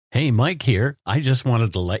Hey, Mike here. I just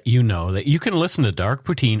wanted to let you know that you can listen to Dark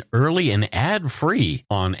Poutine early and ad-free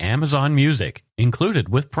on Amazon Music, included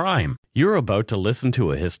with Prime. You're about to listen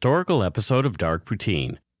to a historical episode of Dark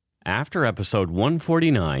Poutine. After episode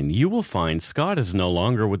 149, you will find Scott is no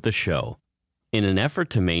longer with the show. In an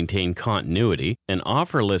effort to maintain continuity and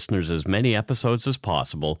offer listeners as many episodes as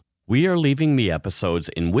possible, we are leaving the episodes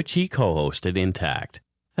in which he co-hosted intact.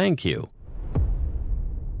 Thank you.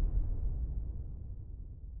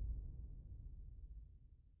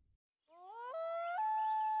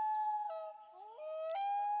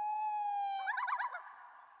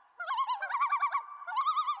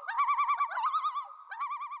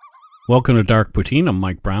 Welcome to Dark Poutine. I'm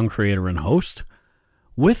Mike Brown, creator and host.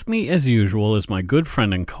 With me, as usual, is my good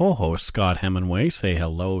friend and co-host, Scott Hemingway. Say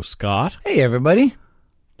hello, Scott. Hey, everybody.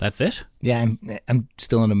 That's it? Yeah, I'm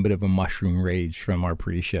still in a bit of a mushroom rage from our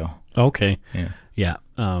pre-show. Okay. Yeah.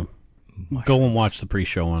 Go and watch the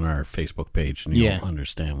pre-show on our Facebook page, and you'll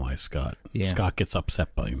understand why Scott gets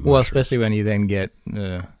upset by mushrooms. Well, especially when you then get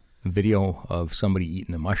a video of somebody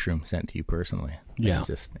eating a mushroom sent to you personally. Yeah. It's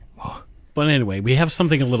just... Oh. But anyway, we have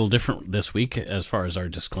something a little different this week as far as our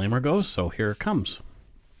disclaimer goes, so here it comes.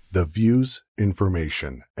 The views,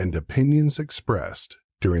 information, and opinions expressed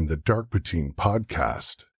during the Dark Poutine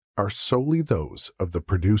podcast are solely those of the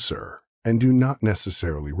producer and do not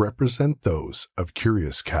necessarily represent those of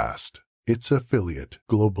Curious Cast, its affiliate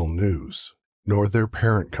Global News, nor their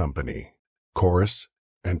parent company, Chorus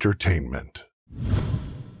Entertainment.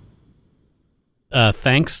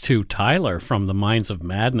 Thanks to Tyler from the Minds of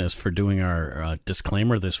Madness for doing our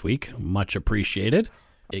disclaimer this week. Much appreciated.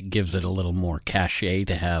 It gives it a little more cachet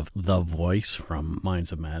to have the voice from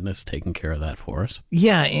Minds of Madness taking care of that for us.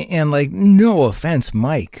 Yeah, and like, no offense,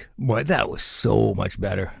 Mike. Boy, that was so much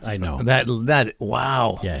better. I know. That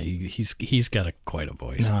wow. Yeah, he's got quite a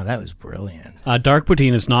voice. No, that was brilliant. Dark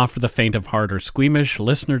Poutine is not for the faint of heart or squeamish.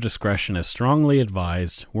 Listener discretion is strongly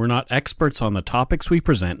advised. We're not experts on the topics we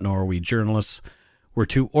present, nor are we journalists. We're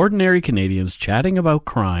two ordinary Canadians chatting about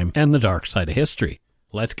crime and the dark side of history.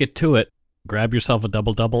 Let's get to it. Grab yourself a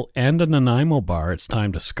double-double and a Nanaimo bar. It's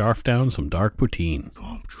time to scarf down some Dark Poutine.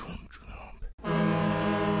 Chomp, chomp, chomp.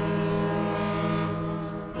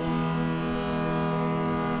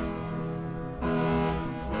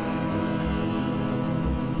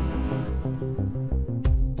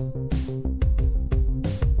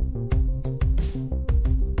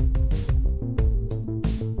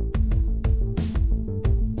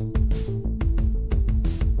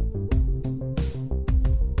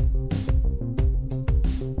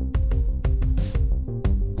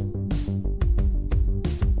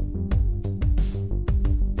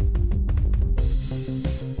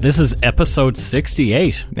 This is episode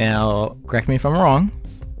 68. Now, correct me if I'm wrong.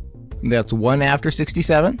 That's one after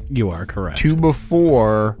 67. You are correct. Two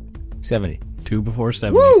before 70. Two before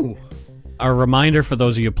 70. Woo! A reminder for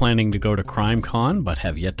those of you planning to go to CrimeCon but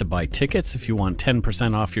have yet to buy tickets, if you want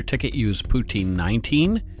 10% off your ticket, use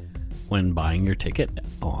Poutine19 when buying your ticket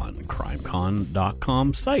on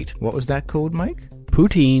crimecon.com site. What was that code, Mike?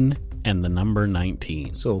 Poutine and the number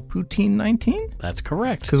 19. So, Poutine 19? That's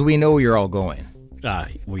correct. Because we know you're all going.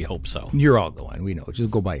 We hope so. You're all going. We know.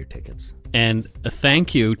 Just go buy your tickets. And a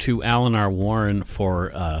thank you to Alan R. Warren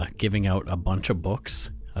for giving out a bunch of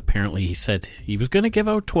books. Apparently, he said he was going to give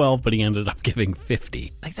out 12, but he ended up giving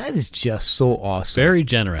 50. Like, that is just so awesome. Very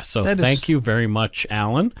generous. So thank you very much,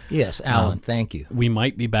 Alan. Yes, Alan, thank you. We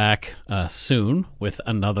might be back soon with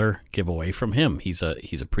another giveaway from him. He's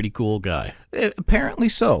a pretty cool guy. Apparently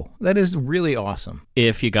so. That is really awesome.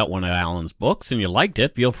 If you got one of Alan's books and you liked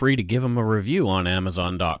it, feel free to give him a review on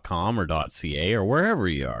Amazon.com or .ca or wherever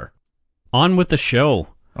you are. On with the show.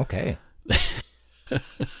 Okay.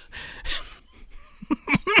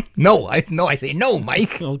 No, I say no,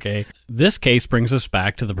 Mike. Okay. This case brings us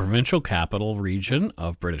back to the provincial capital region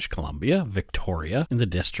of British Columbia, Victoria, in the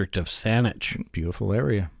district of Saanich. Beautiful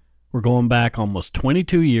area. We're going back almost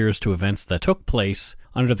 22 years to events that took place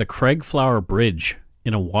under the Craigflower Bridge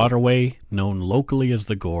in a waterway known locally as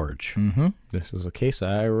the Gorge. Mm-hmm. This is a case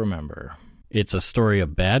I remember. It's a story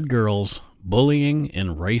of bad girls, bullying,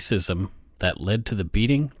 and racism that led to the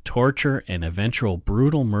beating, torture, and eventual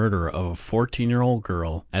brutal murder of a 14-year-old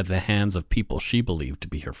girl at the hands of people she believed to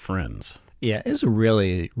be her friends. Yeah, it's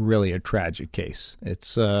really, really a tragic case.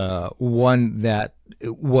 It's one that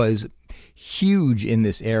was huge in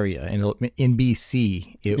this area. In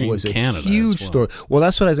BC, it was a Canada huge story. Well,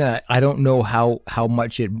 that's what I was saying. I don't know how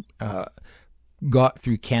much it got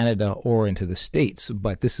through Canada or into the States,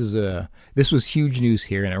 but this was huge news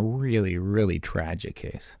here and a really, really tragic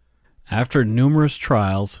case. After numerous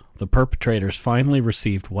trials, the perpetrators finally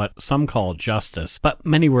received what some call justice, but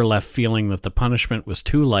many were left feeling that the punishment was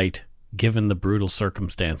too light given the brutal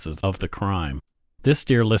circumstances of the crime. This,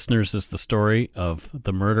 dear listeners, is the story of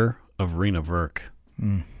the murder of Rena Verk.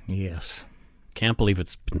 Yes. Can't believe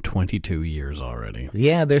it's been 22 years already.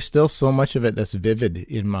 Yeah, there's still so much of it that's vivid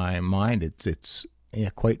in my mind. It's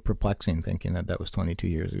quite perplexing thinking that was 22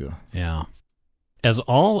 years ago. Yeah. As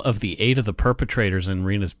all of the 8 of the perpetrators in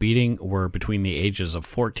Rena's beating were between the ages of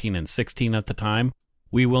 14 and 16 at the time,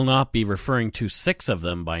 we will not be referring to 6 of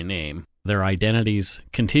them by name. Their identities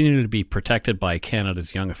continue to be protected by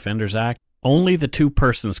Canada's Young Offenders Act. Only the 2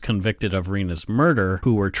 persons convicted of Rena's murder,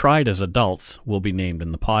 who were tried as adults, will be named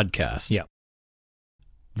in the podcast. Yep.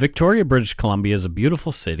 Victoria, British Columbia is a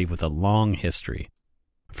beautiful city with a long history.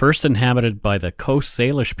 First inhabited by the Coast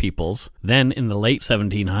Salish peoples, then in the late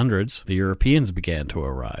 1700s, the Europeans began to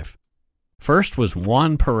arrive. First was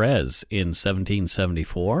Juan Perez in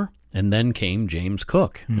 1774, and then came James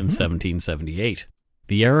Cook in 1778.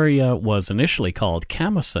 The area was initially called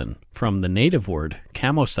Camosun, from the native word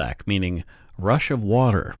camosac, meaning rush of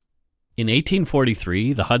water. In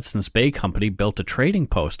 1843, the Hudson's Bay Company built a trading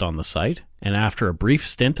post on the site, and after a brief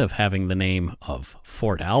stint of having the name of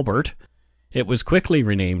Fort Albert, it was quickly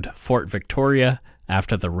renamed Fort Victoria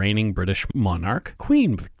after the reigning British monarch,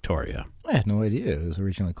 Queen Victoria. I had no idea it was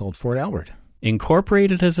originally called Fort Albert.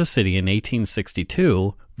 Incorporated as a city in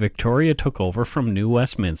 1862, Victoria took over from New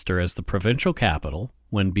Westminster as the provincial capital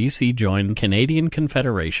when BC joined Canadian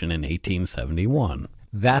Confederation in 1871.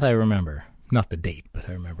 That I remember. Not the date, but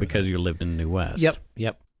I remember. Because you lived in New West.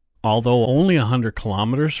 Yep. Although only 100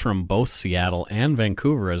 kilometers from both Seattle and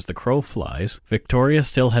Vancouver as the crow flies, Victoria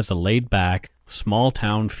still has a laid-back,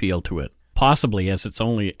 small-town feel to it, possibly as it's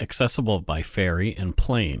only accessible by ferry and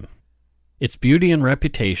plane. Its beauty and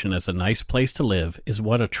reputation as a nice place to live is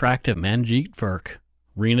what attracted Manjeet Verk,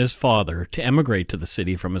 Rena's father, to emigrate to the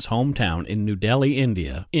city from his hometown in New Delhi,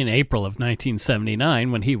 India, in April of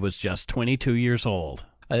 1979 when he was just 22 years old.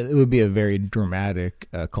 It would be a very dramatic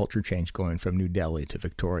culture change going from New Delhi to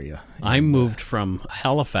Victoria. I moved from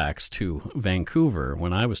Halifax to Vancouver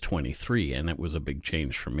when I was 23, and it was a big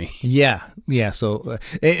change for me. Yeah. So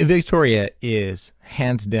Victoria is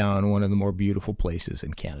hands down one of the more beautiful places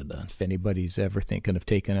in Canada. If anybody's ever thinking of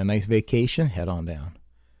taking a nice vacation, head on down.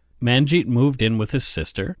 Manjeet moved in with his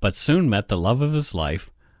sister, but soon met the love of his life,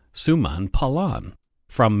 Suman Palan.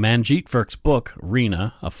 From Manjeet Verk's book,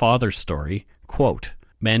 Rena, A Father's Story, quote,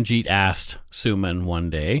 Manjeet asked Suman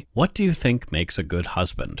one day, "What do you think makes a good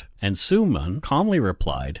husband?" And Suman calmly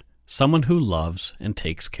replied, "Someone who loves and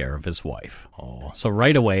takes care of his wife." Oh, So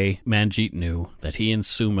right away, Manjeet knew that he and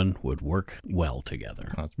Suman would work well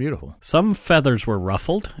together. that's beautiful. Some feathers were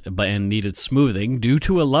ruffled and needed smoothing due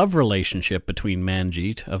to a love relationship between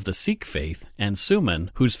Manjeet of the Sikh faith and Suman,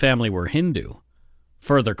 whose family were Hindu.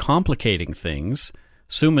 Further complicating things,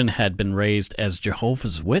 Suman had been raised as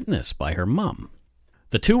Jehovah's Witness by her mom.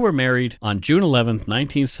 The two were married on June 11,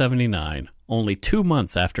 1979, only 2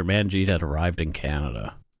 months after Manjeet had arrived in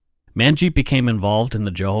Canada. Manjeet became involved in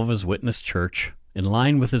the Jehovah's Witness Church, in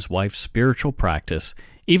line with his wife's spiritual practice,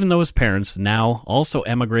 even though his parents, now also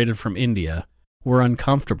emigrated from India, were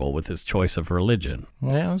uncomfortable with his choice of religion.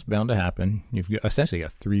 Yeah, it's bound to happen. You've essentially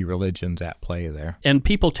got 3 religions at play there. And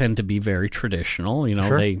people tend to be very traditional. You know,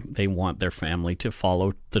 Sure. they want their family to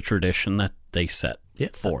follow the tradition that they set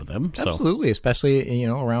for them. Absolutely, especially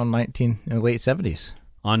around in the late 70s.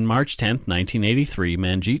 On March 10th, 1983,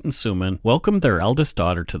 Manjeet and Suman welcomed their eldest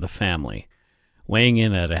daughter to the family. Weighing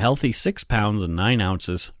in at a healthy 6 pounds and 9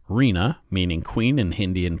 ounces, Rena, meaning queen in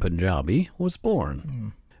Hindi and Punjabi, was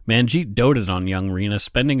born. Manjeet doted on young Rena,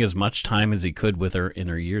 spending as much time as he could with her in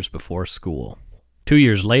her years before school. 2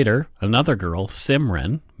 years later, another girl,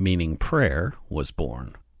 Simran, meaning prayer, was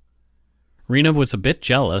born. Rena was a bit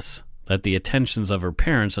jealous that the attentions of her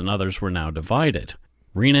parents and others were now divided.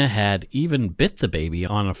 Rena had even bit the baby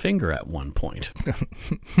on a finger at one point.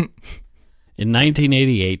 In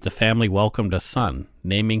 1988, the family welcomed a son,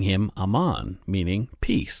 naming him Aman, meaning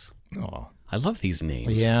peace. Oh, I love these names.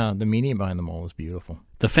 yeah, the meaning behind them all is beautiful.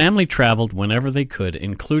 The family traveled whenever they could,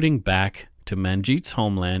 including back to Manjeet's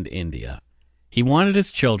homeland, India. He wanted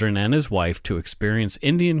his children and his wife to experience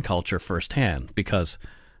Indian culture firsthand because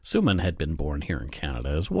Suman had been born here in Canada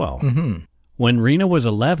as well. Mm-hmm. When Rena was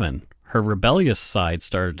 11, her rebellious side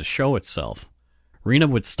started to show itself. Rena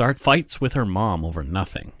would start fights with her mom over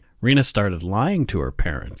nothing. Rena started lying to her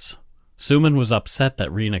parents. Suman was upset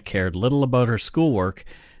that Rena cared little about her schoolwork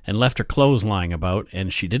and left her clothes lying about,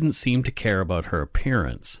 and she didn't seem to care about her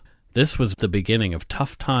appearance. This was the beginning of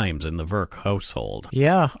tough times in the Verk household.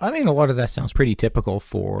 Yeah, I mean, a lot of that sounds pretty typical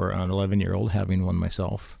for an 11-year-old, having one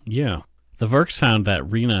myself. Yeah. The Verks found that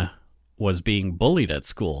Rena was being bullied at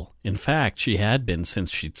school. In fact, she had been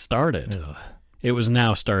since she'd started. Ugh. It was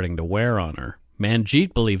now starting to wear on her.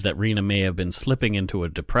 Manjeet believed that Rena may have been slipping into a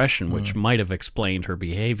depression, which might have explained her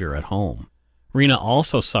behavior at home. Rena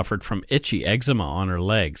also suffered from itchy eczema on her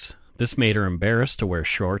legs. This made her embarrassed to wear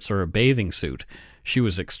shorts or a bathing suit. She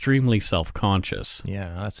was extremely self-conscious.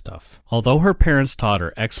 Yeah, that's tough. Although her parents taught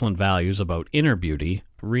her excellent values about inner beauty,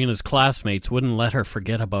 Rena's classmates wouldn't let her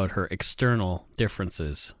forget about her external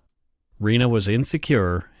differences. Rena was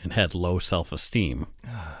insecure and had low self-esteem.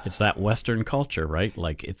 It's that Western culture, right?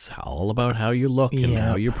 Like, it's all about how you look and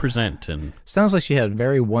how you present. And sounds like she had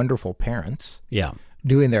very wonderful parents. Yeah.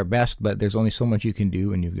 Doing their best, but there's only so much you can do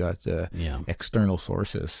when you've got external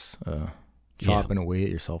sources chopping away at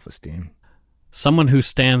your self-esteem. Someone who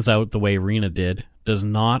stands out the way Rena did does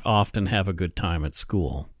not often have a good time at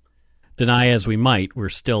school. Deny as we might, we're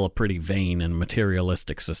still a pretty vain and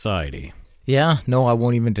materialistic society. Yeah, no, I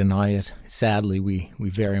won't even deny it. Sadly, we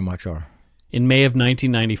very much are. In May of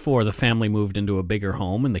 1994, the family moved into a bigger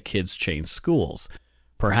home and the kids changed schools.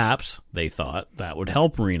 Perhaps, they thought, that would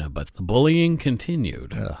help Rena, but the bullying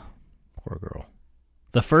continued. Poor girl.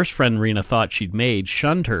 The first friend Rena thought she'd made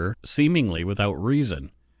shunned her, seemingly without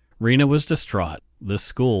reason. Rena was distraught. This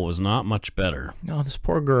school was not much better. No, this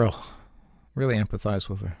poor girl. Really empathize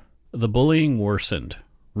with her. The bullying worsened.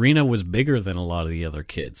 Rena was bigger than a lot of the other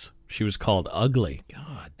kids. She was called ugly.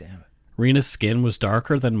 God damn it. Rena's skin was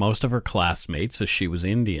darker than most of her classmates as she was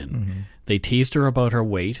Indian. Mm-hmm. They teased her about her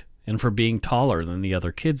weight and for being taller than the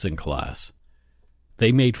other kids in class.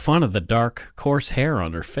 They made fun of the dark, coarse hair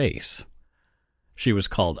on her face. She was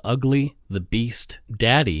called Ugly, the Beast,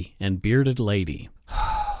 Daddy, and Bearded Lady.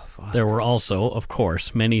 There were also, of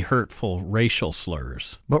course, many hurtful racial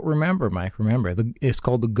slurs. But remember, Mike, it's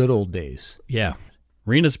called the good old days. Yeah.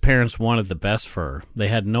 Rena's parents wanted the best for her. They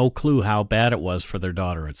had no clue how bad it was for their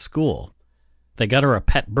daughter at school. They got her a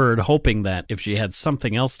pet bird, hoping that if she had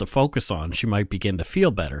something else to focus on, she might begin to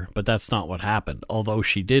feel better, but that's not what happened, although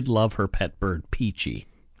she did love her pet bird, Peachy.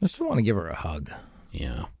 I just want to give her a hug.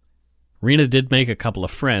 Yeah. Rena did make a couple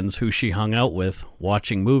of friends who she hung out with,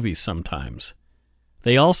 watching movies sometimes.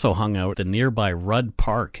 They also hung out at the nearby Rudd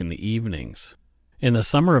Park in the evenings. In the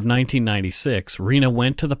summer of 1996, Rena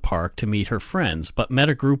went to the park to meet her friends, but met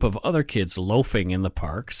a group of other kids loafing in the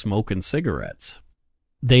park, smoking cigarettes.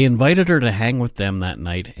 They invited her to hang with them that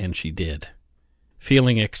night, and she did.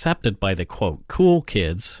 Feeling accepted by the, quote, cool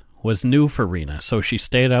kids was new for Rena, so she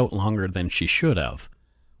stayed out longer than she should have,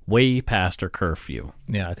 way past her curfew.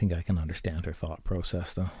 Yeah, I think I can understand her thought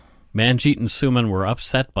process, though. Manjeet and Suman were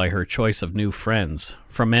upset by her choice of new friends.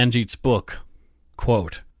 From Manjeet's book,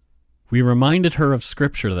 quote, we reminded her of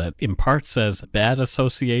scripture that in part says bad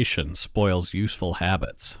association spoils useful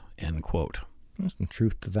habits, end quote. There's some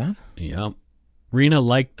truth to that. Yep. Rena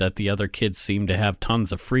liked that the other kids seemed to have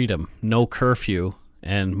tons of freedom, no curfew,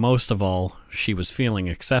 and most of all, she was feeling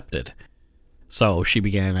accepted. So she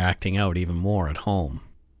began acting out even more at home.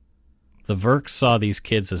 The Verks saw these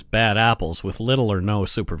kids as bad apples with little or no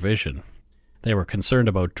supervision. They were concerned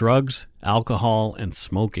about drugs, alcohol, and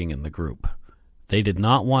smoking in the group. They did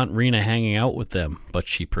not want Rena hanging out with them, but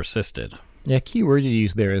she persisted. Yeah, key word you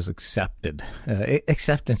use there is accepted.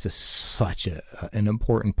 Acceptance is such an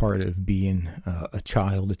important part of being a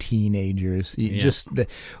child, a teenager. Just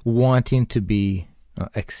wanting to be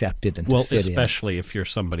accepted and to fit especially if you're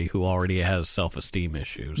somebody who already has self-esteem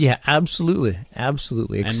issues. Yeah, absolutely.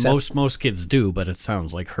 And most kids do, but it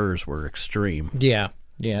sounds like hers were extreme. Yeah.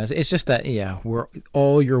 It's just that, where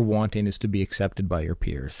all you're wanting is to be accepted by your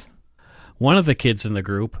peers. One of the kids in the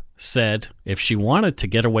group said if she wanted to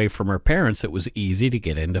get away from her parents, it was easy to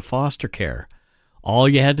get into foster care. All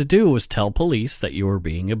you had to do was tell police that you were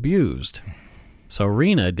being abused. So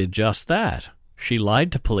Rena did just that. She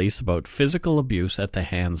lied to police about physical abuse at the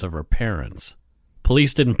hands of her parents.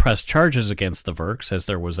 Police didn't press charges against the Verks as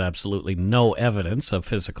there was absolutely no evidence of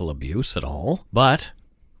physical abuse at all. But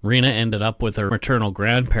Rena ended up with her maternal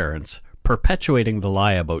grandparents, perpetuating the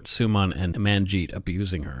lie about Suman and Manjeet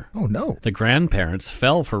abusing her. Oh, no. The grandparents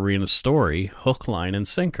fell for Rena's story, hook, line, and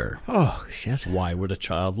sinker. Oh, shit. Why would a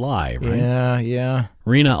child lie, right? Yeah.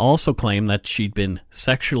 Rena also claimed that she'd been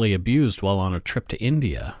sexually abused while on a trip to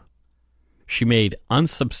India. She made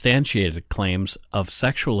unsubstantiated claims of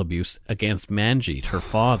sexual abuse against Manjeet, her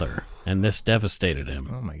father, and this devastated him.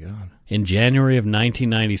 Oh, my God. In January of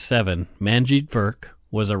 1997, Manjeet Verk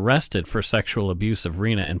was arrested for sexual abuse of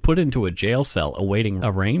Rena and put into a jail cell awaiting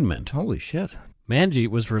arraignment. Holy shit. Manjeet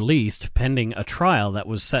was released pending a trial that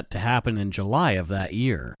was set to happen in July of that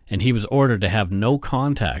year, and he was ordered to have no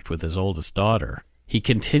contact with his oldest daughter. He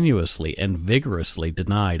continuously and vigorously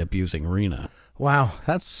denied abusing Rena. Wow,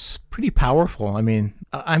 that's pretty powerful. I mean,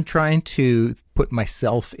 I'm trying to put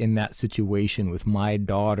myself in that situation with my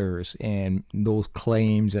daughters and those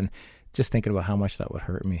claims, and just thinking about how much that would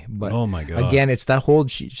hurt me. But oh my God. Again, it's that whole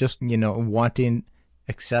just, wanting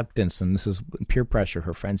acceptance, and this is peer pressure.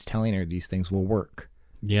 Her friends telling her these things will work.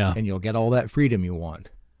 Yeah. And you'll get all that freedom you want.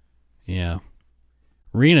 Yeah.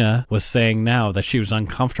 Rena was saying now that she was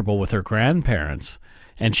uncomfortable with her grandparents,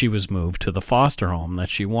 and she was moved to the foster home that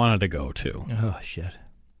she wanted to go to. Oh, shit.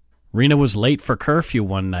 Rena was late for curfew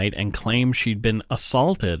one night and claimed she'd been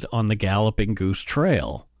assaulted on the Galloping Goose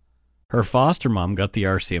Trail. Her foster mom got the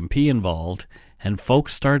RCMP involved, and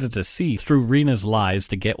folks started to see through Rena's lies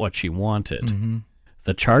to get what she wanted. Mm-hmm.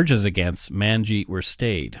 The charges against Manjeet were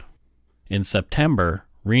stayed. In September,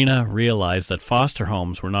 Rena realized that foster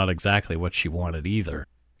homes were not exactly what she wanted either.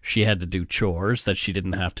 She had to do chores that she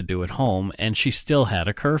didn't have to do at home, and she still had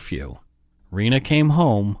a curfew. Rena came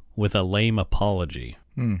home with a lame apology.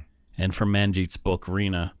 And from Manjeet's book,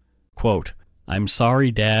 Rena, quote, "I'm sorry,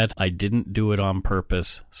 Dad, I didn't do it on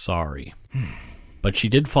purpose, sorry." But she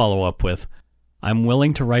did follow up with, "I'm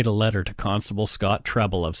willing to write a letter to Constable Scott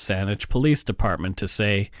Treble of Saanich Police Department to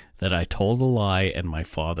say that I told a lie and my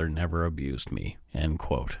father never abused me," end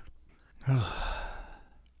quote.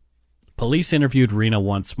 Police interviewed Rena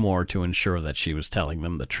once more to ensure that she was telling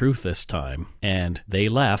them the truth this time, and they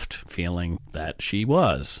left feeling that she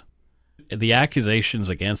was. The accusations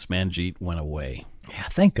against Manjeet went away. Yeah,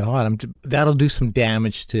 thank God. That'll do some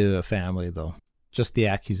damage to a family, though. Just the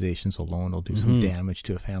accusations alone will do some damage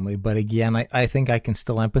to a family. But again, I think I can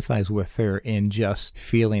still empathize with her in just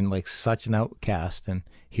feeling like such an outcast. And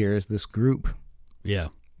here's this group. Yeah.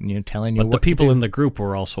 Telling you but what the people to do. in the group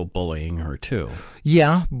were also bullying her, too.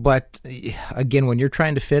 Yeah, but again, when you're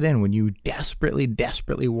trying to fit in, when you desperately,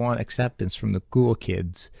 desperately want acceptance from the cool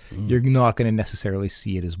kids, you're not going to necessarily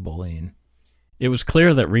see it as bullying. It was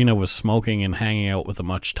clear that Rena was smoking and hanging out with a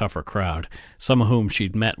much tougher crowd, some of whom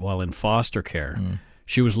she'd met while in foster care.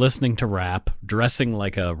 She was listening to rap, dressing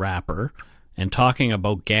like a rapper, and talking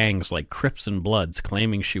about gangs like Crips and Bloods,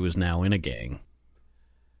 claiming she was now in a gang.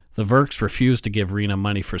 The Verks refused to give Rena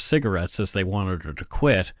money for cigarettes as they wanted her to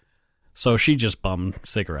quit, so she just bummed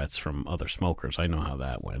cigarettes from other smokers. I know how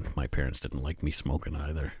that went. My parents didn't like me smoking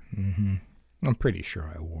either. I'm pretty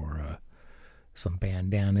sure I wore some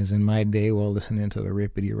bandanas in my day while listening to the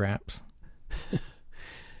rippity raps.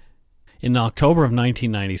 In October of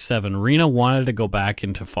 1997, Rena wanted to go back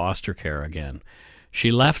into foster care again.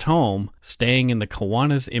 She left home, staying in the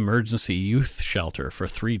Kiwanis Emergency Youth Shelter for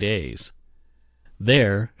 3 days.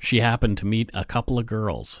 There, she happened to meet a couple of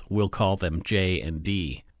girls. We'll call them J and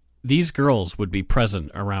D. These girls would be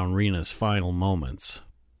present around Rena's final moments.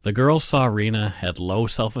 The girls saw Rena had low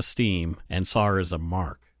self-esteem and saw her as a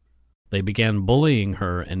mark. They began bullying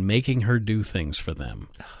her and making her do things for them.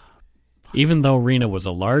 Even though Rena was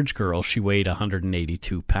a large girl, she weighed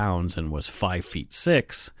 182 pounds and was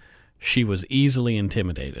 5'6", she was easily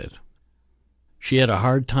intimidated. She had a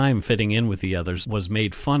hard time fitting in with the others, was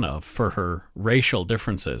made fun of for her racial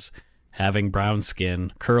differences, having brown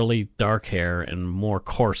skin, curly, dark hair, and more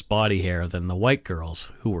coarse body hair than the white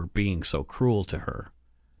girls who were being so cruel to her.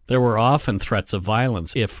 There were often threats of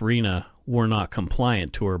violence if Rena were not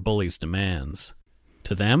compliant to her bullies' demands.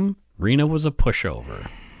 To them, Rena was a pushover.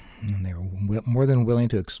 And they were more than willing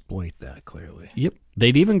to exploit that, clearly. Yep.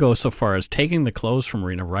 They'd even go so far as taking the clothes from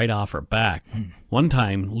Rena right off her back. One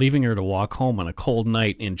time, leaving her to walk home on a cold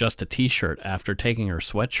night in just a t-shirt after taking her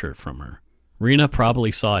sweatshirt from her. Rena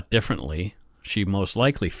probably saw it differently. She most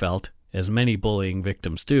likely felt, as many bullying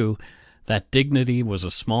victims do, that dignity was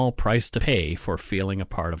a small price to pay for feeling a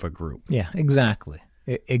part of a group. Yeah, exactly.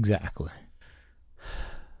 Exactly.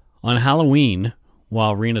 On Halloween,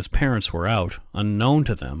 while Rena's parents were out, unknown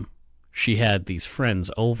to them, she had these friends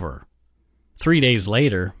over. 3 days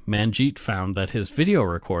later, Manjeet found that his video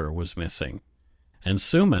recorder was missing, and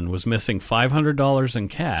Suman was missing $500 in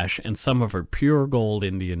cash and some of her pure gold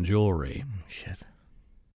Indian jewelry. Shit.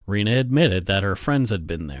 Rena admitted that her friends had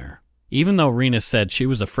been there. Even though Rena said she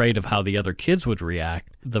was afraid of how the other kids would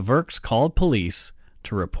react, the Verks called police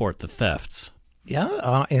to report the thefts.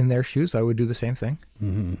 Yeah, in their shoes, I would do the same thing.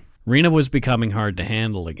 Rena was becoming hard to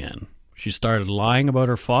handle again. She started lying about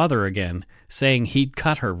her father again, saying he'd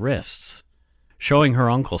cut her wrists, showing her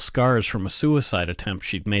uncle scars from a suicide attempt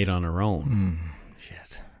she'd made on her own.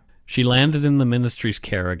 Shit. She landed in the ministry's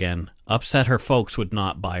care again, upset her folks would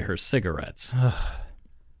not buy her cigarettes.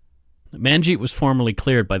 Manjeet was formally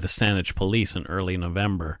cleared by the Saanich police in early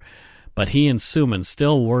November, but he and Suman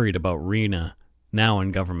still worried about Reena, now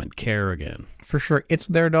in government care again. For sure, it's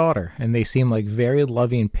their daughter, and they seem like very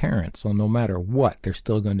loving parents, so no matter what, they're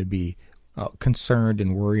still going to be concerned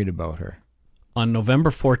and worried about her. On November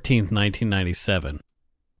 14th, 1997,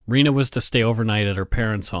 Reena was to stay overnight at her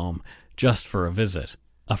parents' home just for a visit.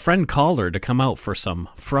 A friend called her to come out for some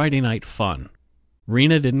Friday night fun.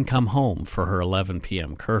 Reena didn't come home for her 11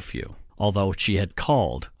 p.m. curfew, although she had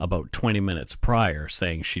called about 20 minutes prior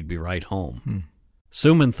saying she'd be right home.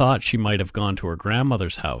 Suman thought she might have gone to her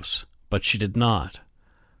grandmother's house, but she did not.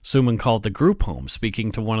 Suman called the group home,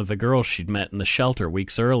 speaking to one of the girls she'd met in the shelter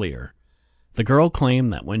weeks earlier. The girl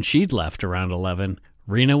claimed that when she'd left around 11,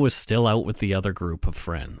 Reena was still out with the other group of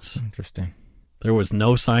friends. Interesting. There was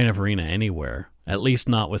no sign of Reena anywhere, at least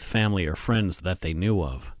not with family or friends that they knew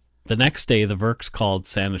of. The next day, the Verks called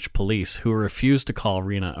Saanich police, who refused to call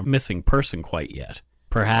Reena a missing person quite yet.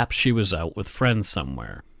 Perhaps she was out with friends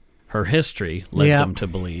somewhere. Her history led them to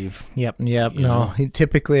believe.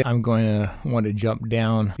 Typically, I'm going to want to jump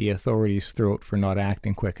down the authorities' throat for not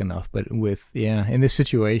acting quick enough. But in this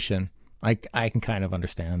situation, I can kind of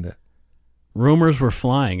understand it. Rumors were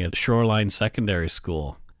flying at Shoreline Secondary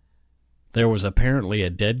School. There was apparently a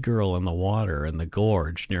dead girl in the water in the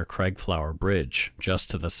gorge near Craigflower Bridge, just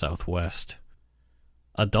to the southwest.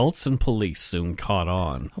 Adults and police soon caught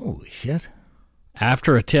on. Holy shit.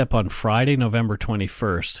 After a tip on Friday, November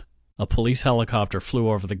 21st, a police helicopter flew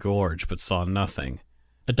over the gorge but saw nothing.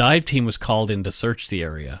 A dive team was called in to search the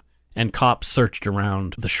area, and cops searched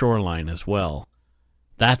around the shoreline as well.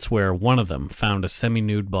 That's where one of them found a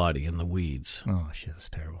semi-nude body in the weeds. Oh shit, that's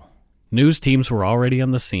terrible. News teams were already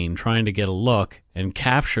on the scene trying to get a look and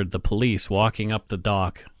captured the police walking up the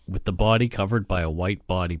dock with the body covered by a white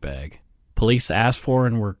body bag. Police asked for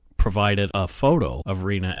and were provided a photo of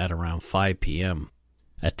Reena at around 5 p.m.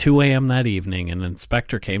 At 2 a.m. that evening, an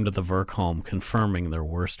inspector came to the Verk home confirming their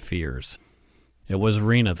worst fears. It was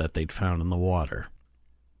Reena that they'd found in the water.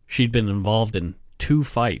 She'd been involved in 2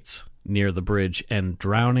 fights near the bridge, and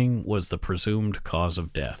drowning was the presumed cause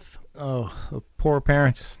of death. Oh, the poor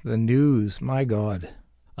parents. The news, my God.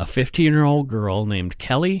 A 15-year-old girl named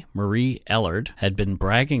Kelly Marie Ellard had been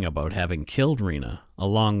bragging about having killed Reena,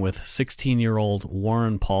 along with 16-year-old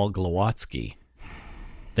Warren Paul Glowatsky.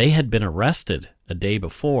 They had been arrested a day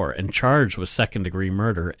before and charged with second-degree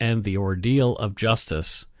murder, and the ordeal of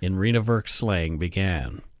justice in Reena Verk's slaying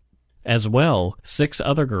began. As well, 6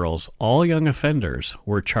 other girls, all young offenders,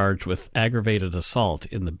 were charged with aggravated assault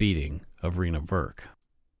in the beating of Reena Verk.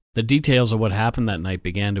 The details of what happened that night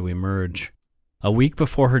began to emerge. A week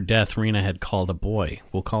before her death, Reena had called a boy.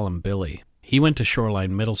 We'll call him Billy. He went to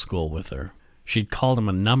Shoreline Middle School with her. She'd called him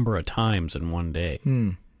a number of times in one day.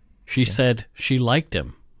 She said she liked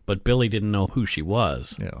him, but Billy didn't know who she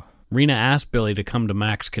was. Yeah. Reena asked Billy to come to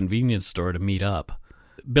Mac's convenience store to meet up.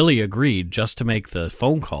 Billy agreed just to make the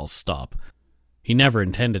phone calls stop. He never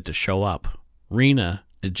intended to show up. Reena,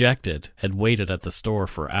 dejected, had waited at the store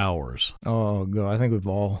for hours. Oh, God, I think we've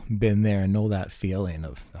all been there and know that feeling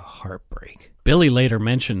of heartbreak. Billy later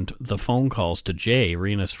mentioned the phone calls to Jay,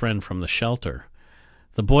 Reena's friend from the shelter.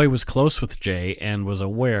 The boy was close with Jay and was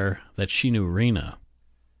aware that she knew Reena.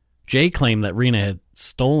 Jay claimed that Reena had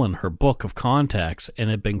stolen her book of contacts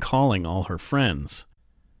and had been calling all her friends.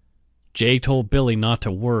 Jay told Billy not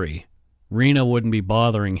to worry. Reena wouldn't be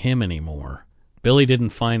bothering him anymore. Billy didn't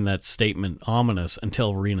find that statement ominous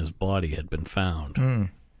until Reena's body had been found.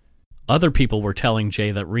 Other people were telling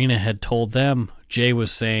Jay that Reena had told them Jay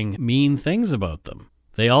was saying mean things about them.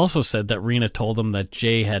 They also said that Reena told them that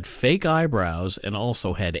Jay had fake eyebrows and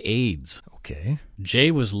also had AIDS. Okay.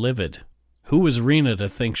 Jay was livid. Who was Reena to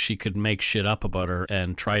think she could make shit up about her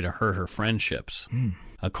and try to hurt her friendships?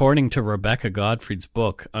 According to Rebecca Godfrey's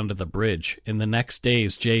book, Under the Bridge, in the next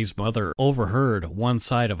days, Jay's mother overheard one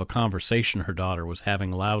side of a conversation her daughter was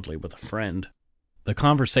having loudly with a friend. The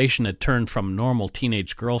conversation had turned from normal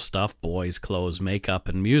teenage girl stuff, boys, clothes, makeup,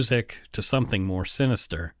 and music, to something more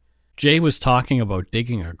sinister. Jay was talking about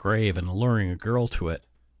digging a grave and luring a girl to it.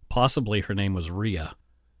 Possibly her name was Rhea.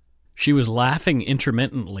 She was laughing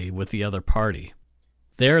intermittently with the other party.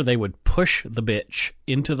 There they would push the bitch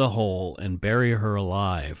into the hole and bury her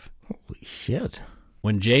alive. Holy shit.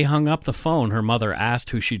 When Jay hung up the phone, her mother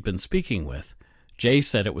asked who she'd been speaking with. Jay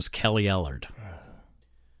said it was Kelly Ellard.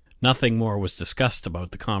 Nothing more was discussed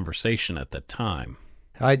about the conversation at that time.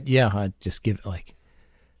 I'd just give it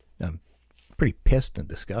I'm pretty pissed and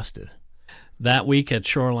disgusted. That week at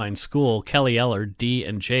Shoreline School, Kelly Ellard, Dee,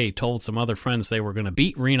 and Jay told some other friends they were going to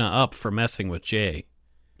beat Reena up for messing with Jay.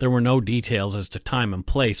 There were no details as to time and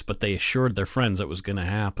place, but they assured their friends it was going to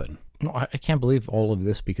happen. No, I can't believe all of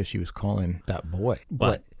this because she was calling that boy.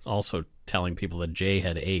 But also telling people that Jay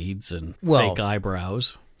had AIDS and fake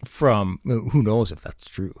eyebrows. From, who knows if that's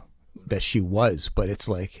true, that she was. But it's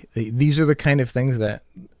like, these are the kind of things that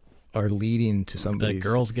are leading to somebody. That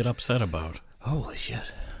girls get upset about. Holy shit.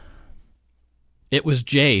 It was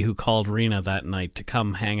Jay who called Rena that night to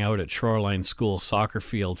come hang out at Shoreline School soccer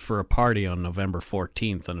field for a party on November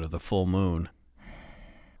 14th under the full moon.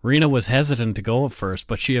 Rena was hesitant to go at first,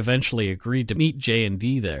 but she eventually agreed to meet Jay and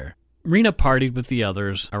Dee there. Rena partied with the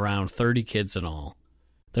others, around 30 kids in all.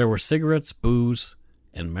 There were cigarettes, booze,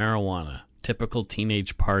 and marijuana, typical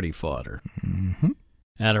teenage party fodder. Mm-hmm.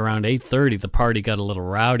 At around 8:30, the party got a little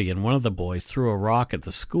rowdy, and one of the boys threw a rock at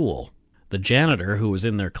the school. The janitor, who was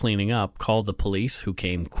in there cleaning up, called the police, who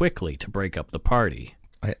came quickly to break up the party.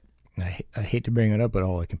 I hate to bring it up, but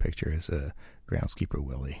all I can picture is groundskeeper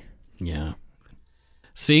Willie. Yeah.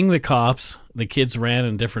 Seeing the cops, the kids ran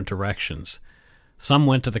in different directions. Some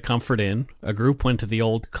went to the Comfort Inn, a group went to the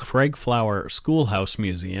old Craigflower Schoolhouse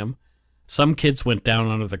Museum, some kids went down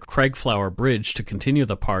under the Craigflower Bridge to continue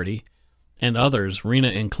the party, and others, Rena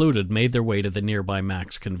included, made their way to the nearby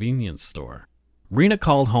Mac's convenience store. Rena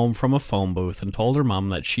called home from a phone booth and told her mom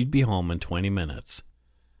that she'd be home in 20 minutes.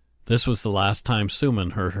 This was the last time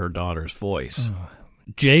Suman heard her daughter's voice. Oh.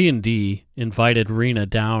 Jay and Dee invited Rena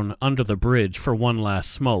down under the bridge for one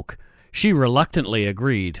last smoke. She reluctantly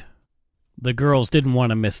agreed. The girls didn't want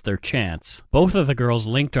to miss their chance. Both of the girls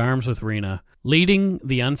linked arms with Rena, leading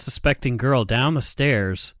the unsuspecting girl down the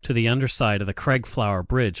stairs to the underside of the Craigflower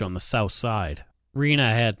Bridge on the south side.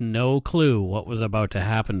 Rena had no clue what was about to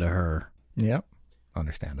happen to her. Yep,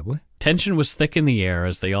 understandably. Tension was thick in the air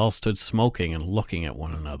as they all stood smoking and looking at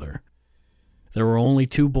one another. There were only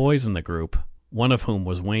 2 boys in the group, one of whom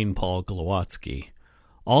was Wayne Paul Glowatsky.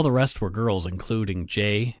 All the rest were girls, including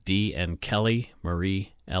Jay, Dee, and Kelly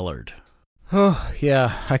Marie Ellard. Oh,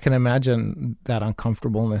 yeah, I can imagine that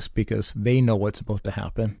uncomfortableness because they know what's about to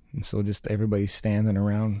happen. And so just everybody's standing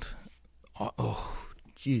around. Oh,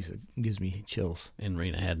 jeez, it gives me chills. And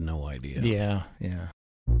Rena had no idea. Yeah.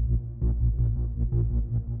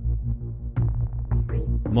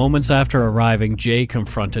 Moments after arriving, Jay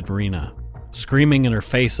confronted Rena, screaming in her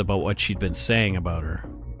face about what she'd been saying about her.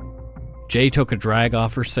 Jay took a drag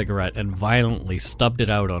off her cigarette and violently stubbed it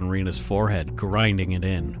out on Rena's forehead, grinding it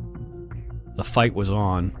in. The fight was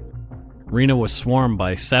on. Rena was swarmed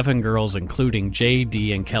by 7 girls, including Jay,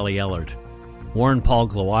 Dee, and Kelly Ellard. Warren Paul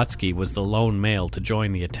Glowatsky was the lone male to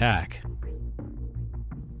join the attack.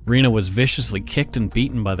 Rena was viciously kicked and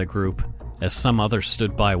beaten by the group as some others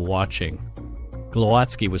stood by watching.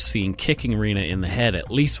 Glowatsky was seen kicking Rena in the head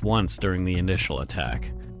at least once during the initial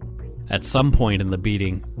attack. At some point in the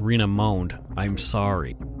beating, Rena moaned, "I'm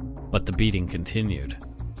sorry," but the beating continued.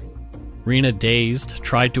 Rena, dazed,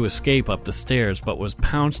 tried to escape up the stairs but was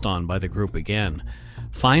pounced on by the group again.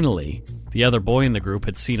 Finally, the other boy in the group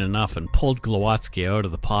had seen enough and pulled Glowatsky out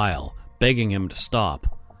of the pile, begging him to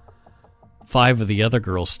stop. 5 of the other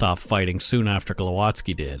girls stopped fighting soon after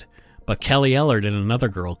Glowatsky did, but Kelly Ellard and another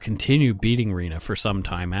girl continued beating Rena for some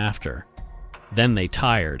time after. Then they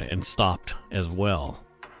tired and stopped as well.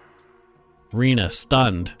 Rena,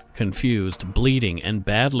 stunned, confused, bleeding, and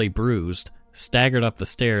badly bruised, staggered up the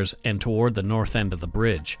stairs and toward the north end of the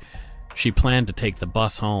bridge. She planned to take the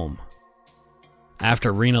bus home.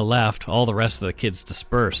 After Rena left, all the rest of the kids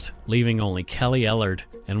dispersed, leaving only Kelly Ellard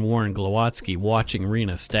and Warren Glowatsky watching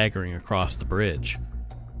Rena staggering across the bridge.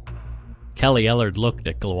 Kelly Ellard looked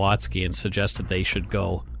at Glowatsky and suggested they should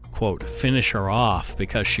go, quote, finish her off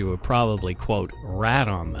because she would probably, quote, rat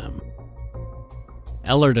on them.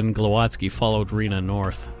 Ellard and Glowatsky followed Rena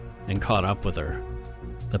north and caught up with her.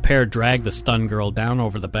 The pair dragged the stunned girl down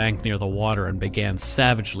over the bank near the water and began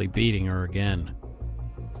savagely beating her again.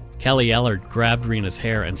 Kelly Ellard grabbed Rena's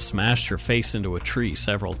hair and smashed her face into a tree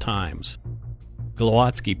several times.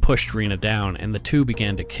 Glowatsky pushed Rena down, and the two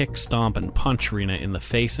began to kick, stomp, and punch Rena in the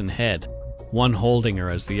face and head, one holding her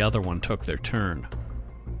as the other one took their turn.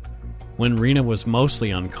 When Rena was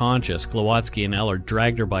mostly unconscious, Glowatsky and Ellard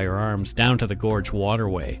dragged her by her arms down to the gorge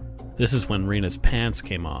waterway. This is when Rena's pants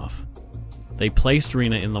came off. They placed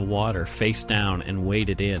Rena in the water face down and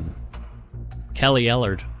waded in. Kelly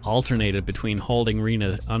Ellard alternated between holding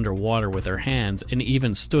Rena underwater with her hands and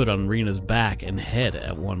even stood on Rena's back and head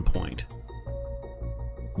at one point.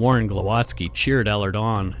 Warren Glowatsky cheered Ellard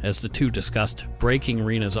on as the two discussed breaking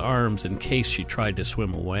Rena's arms in case she tried to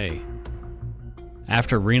swim away.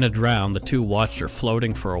 After Rena drowned, the two watched her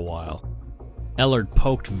floating for a while. Ellard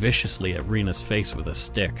poked viciously at Rena's face with a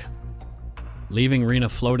stick. Leaving Rena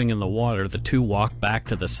floating in the water, the two walked back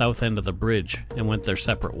to the south end of the bridge and went their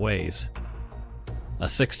separate ways. A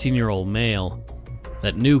 16-year-old male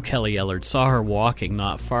that knew Kelly Ellard saw her walking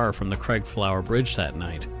not far from the Craigflower Bridge that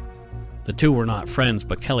night. The two were not friends,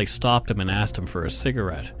 but Kelly stopped him and asked him for a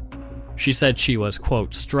cigarette. She said she was,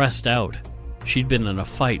 quote, stressed out. She'd been in a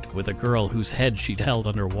fight with a girl whose head she'd held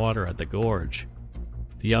underwater at the gorge.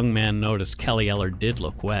 The young man noticed Kelly Ellard did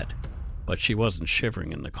look wet, but she wasn't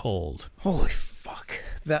shivering in the cold. Holy fuck.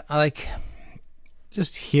 That, like,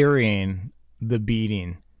 just hearing the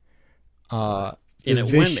beating, and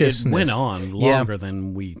it went on longer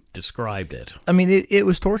than we described it. I mean, it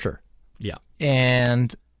was torture. Yeah.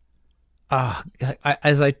 And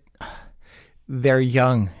they're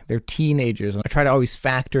young, they're teenagers, and I try to always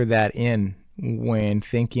factor that in when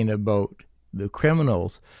thinking about the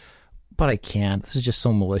criminals, but I can't. This is just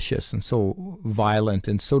so malicious and so violent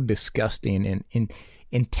and so disgusting and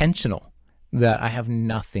intentional that I have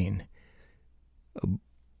nothing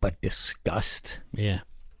but disgust. Yeah.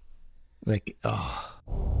 Like, oh.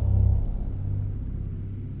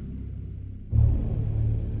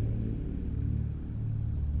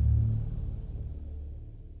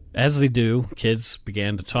 As they do, kids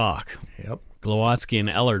began to talk. Yep. Glowatsky and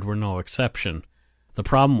Ellard were no exception. The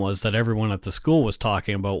problem was that everyone at the school was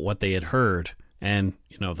talking about what they had heard and,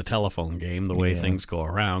 the telephone game, the way things go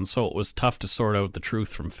around, so it was tough to sort out the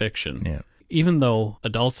truth from fiction. Yeah. Even though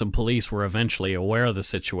adults and police were eventually aware of the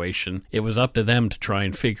situation, it was up to them to try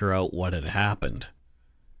and figure out what had happened.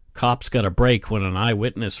 Cops got a break when an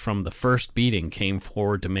eyewitness from the first beating came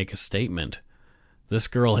forward to make a statement. This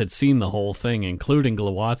girl had seen the whole thing, including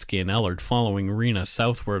Glowatsky and Ellard following Rena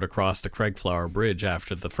southward across the Craigflower Bridge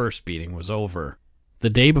after the first beating was over. The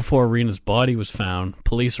day before Rena's body was found,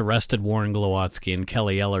 police arrested Warren Glowatsky and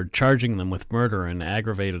Kelly Ellard, charging them with murder and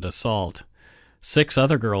aggravated assault. 6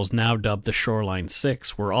 other girls, now dubbed the Shoreline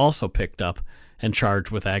Six, were also picked up and charged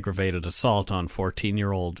with aggravated assault on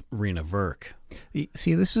 14-year-old Rena Verk.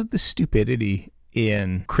 See, this is the stupidity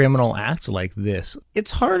in criminal acts like this.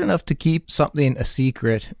 It's hard enough to keep something a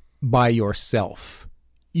secret by yourself.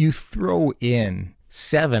 You throw in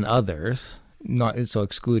 7 others, not so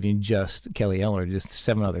excluding just Kelly Ellard, just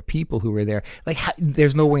 7 other people who were there. Like,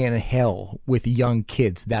 there's no way in hell with young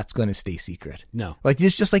kids that's going to stay secret. No. Like,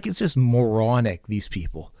 it's just moronic, these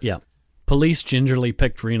people. Yeah. Police gingerly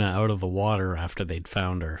picked Rena out of the water after they'd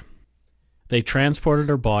found her. They transported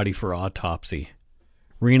her body for autopsy.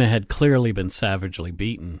 Rena had clearly been savagely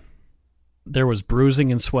beaten. There was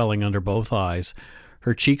bruising and swelling under both eyes.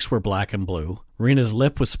 Her cheeks were black and blue. Rena's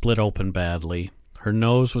lip was split open badly. Her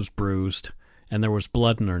nose was bruised, and there was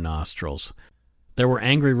blood in her nostrils. There were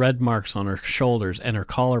angry red marks on her shoulders, and her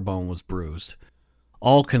collarbone was bruised,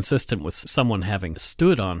 all consistent with someone having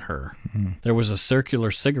stood on her. Mm-hmm. There was a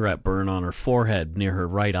circular cigarette burn on her forehead near her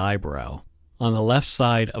right eyebrow. On the left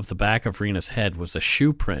side of the back of Rena's head was a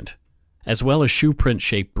shoe print, as well as shoe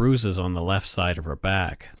print-shaped bruises on the left side of her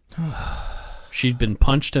back. She'd been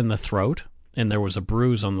punched in the throat, and there was a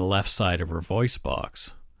bruise on the left side of her voice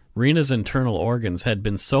box. Rena's internal organs had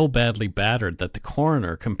been so badly battered that the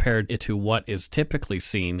coroner compared it to what is typically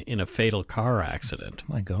seen in a fatal car accident.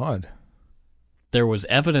 My God. There was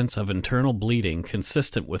evidence of internal bleeding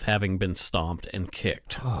consistent with having been stomped and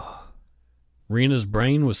kicked. Rena's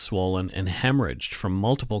brain was swollen and hemorrhaged from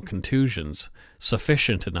multiple contusions,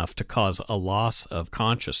 sufficient enough to cause a loss of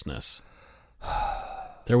consciousness.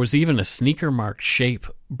 There was even a sneaker-marked shape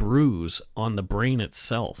bruise on the brain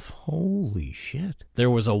itself. Holy shit. There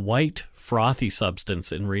was a white, frothy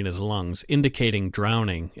substance in Rena's lungs, indicating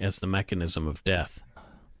drowning as the mechanism of death.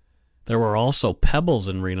 There were also pebbles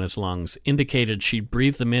in Rena's lungs, indicated she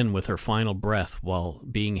breathed them in with her final breath while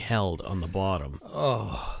being held on the bottom.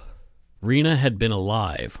 Oh. Rena had been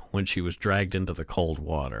alive when she was dragged into the cold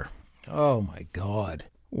water. Oh, my God.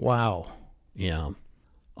 Wow. Yeah.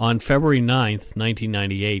 On February 9th,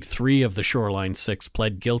 1998, 3 of the Shoreline Six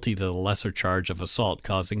pled guilty to the lesser charge of assault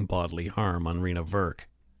causing bodily harm on Rena Verk.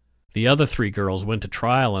 The other 3 girls went to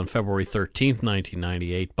trial on February 13th,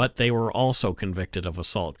 1998, but they were also convicted of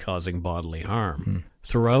assault causing bodily harm.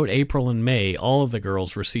 Throughout April and May, all of the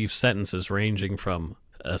girls received sentences ranging from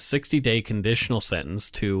a 60-day conditional sentence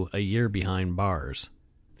to a year behind bars.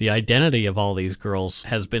 The identity of all these girls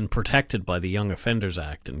has been protected by the Young Offenders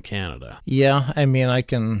Act in Canada. Yeah, I mean, I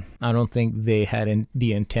don't think they had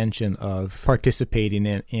the intention of participating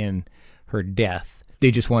in her death. They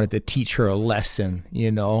just wanted to teach her a lesson,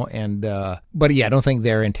 and, but yeah, I don't think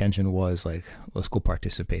their intention was like, let's go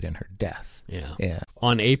participate in her death. Yeah.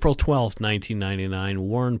 On April 12th, 1999,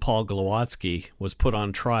 Warren Paul Glowatsky was put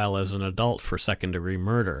on trial as an adult for second-degree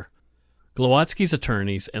murder. Glowatsky's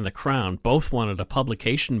attorneys and the Crown both wanted a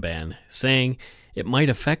publication ban, saying it might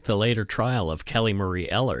affect the later trial of Kelly Marie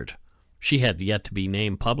Ellard. She had yet to be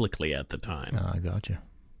named publicly at the time. I gotcha.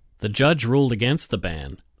 The judge ruled against the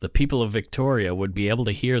ban. The people of Victoria would be able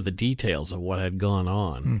to hear the details of what had gone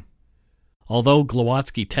on. Although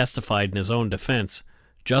Glowatsky testified in his own defense,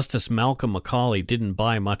 Justice Malcolm Macaulay didn't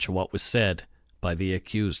buy much of what was said by the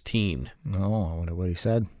accused teen. No, I wonder what he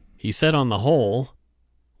said. He said on the whole,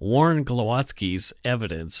 Warren Glowatsky's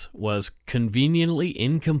evidence was conveniently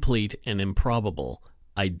incomplete and improbable.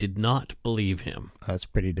 I did not believe him. That's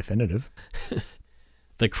pretty definitive.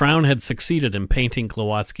 The Crown had succeeded in painting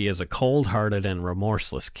Glowatsky as a cold-hearted and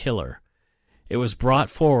remorseless killer. It was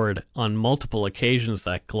brought forward on multiple occasions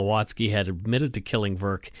that Glowatsky had admitted to killing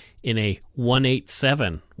Virk in a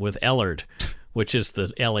 187 with Ellard, which is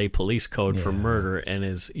the LA police code for murder and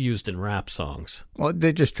is used in rap songs. Well,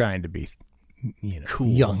 they're just trying to be, cool.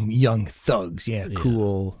 young thugs. Yeah,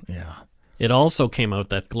 cool. Yeah. It also came out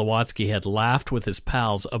that Glowatsky had laughed with his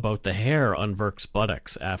pals about the hair on Virk's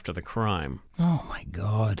buttocks after the crime. Oh, my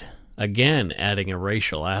God. Again, adding a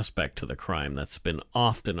racial aspect to the crime that's been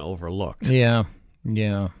often overlooked. Yeah,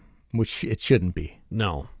 which it shouldn't be.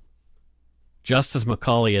 No. Justice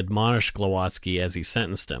Macaulay admonished Glowatsky as he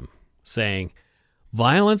sentenced him, saying,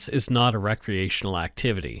 "Violence is not a recreational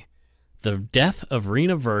activity. The death of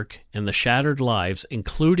Rena Virk and the shattered lives,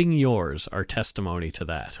 including yours, are testimony to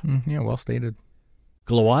that." Yeah, well stated.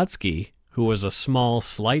 Glowatsky, who was a small,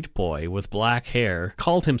 slight boy with black hair,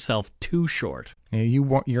 called himself Too Short. Yeah,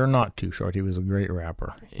 you're not Too Short. He was a great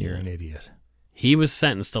rapper. You're an idiot. He was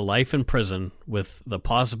sentenced to life in prison with the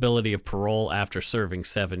possibility of parole after serving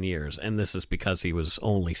 7 years, and this is because he was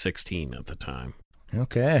only 16 at the time.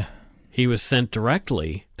 Okay. He was sent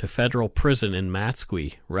directly to federal prison in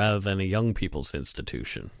Matsqui rather than a young people's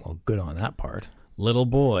institution. Well, good on that part. Little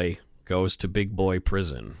boy goes to big boy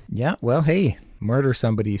prison. Yeah, well, hey, murder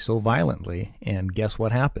somebody so violently, and guess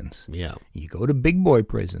what happens? Yeah. You go to big boy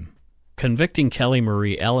prison. Convicting Kelly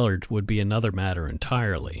Marie Ellard would be another matter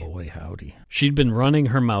entirely. Boy, howdy. She'd been running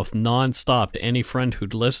her mouth non-stop to any friend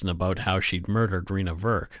who'd listen about how she'd murdered Rena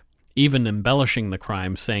Virk, even embellishing the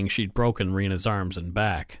crime, saying she'd broken Rena's arms and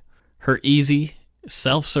back. Her easy,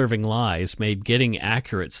 self-serving lies made getting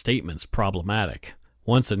accurate statements problematic.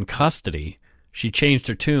 Once in custody, she changed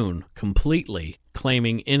her tune completely,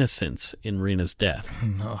 claiming innocence in Rena's death.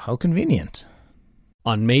 How convenient.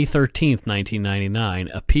 On May 13th, 1999,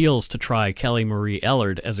 appeals to try Kelly Marie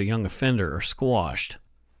Ellard as a young offender are squashed.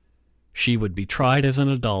 She would be tried as an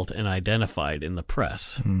adult and identified in the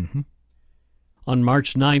press. Mm-hmm. On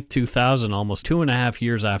March 9th, 2000, almost 2.5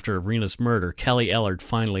 years after Rena's murder, Kelly Ellard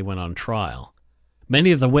finally went on trial.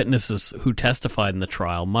 Many of the witnesses who testified in the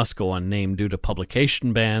trial must go unnamed due to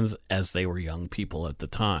publication bans, as they were young people at the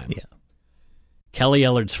time. Yeah. Kelly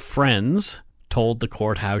Ellard's friends told the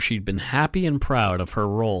court how she'd been happy and proud of her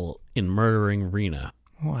role in murdering Rena.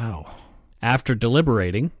 Wow. After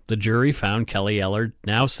deliberating, the jury found Kelly Ellard,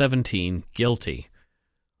 now 17, guilty.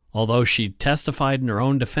 Although she testified in her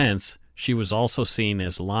own defense, she was also seen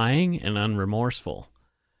as lying and unremorseful.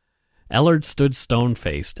 Ellard stood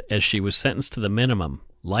stone-faced as she was sentenced to the minimum,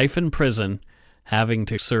 life in prison, having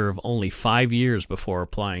to serve only 5 years before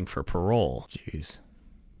applying for parole. Jeez.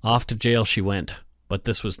 Off to jail she went, but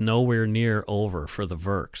this was nowhere near over for the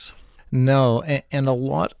Virks. No, and a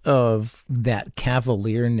lot of that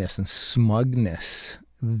cavalierness and smugness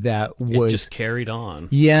that was... It just carried on.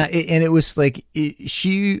 Yeah, and it was like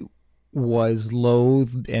she was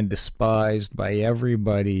loathed and despised by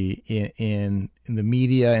everybody in the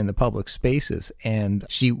media and the public spaces, and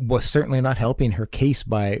she was certainly not helping her case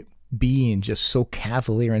by being just so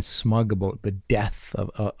cavalier and smug about the death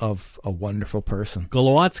of a wonderful person.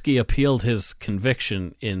 Glowatsky appealed his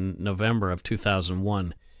conviction in November of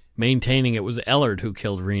 2001, maintaining it was Ellard who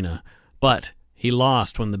killed Rena, but he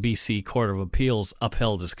lost when the BC Court of Appeals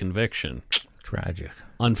upheld his conviction. Tragic.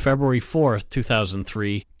 On February 4th,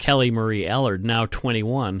 2003, Kelly Marie Ellard, now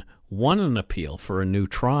 21, won an appeal for a new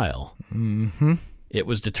trial. Mm-hmm. It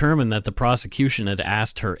was determined that the prosecution had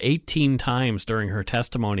asked her 18 times during her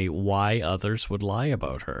testimony why others would lie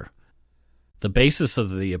about her. The basis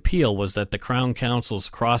of the appeal was that the Crown Counsel's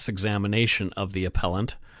cross-examination of the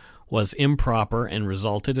appellant was improper and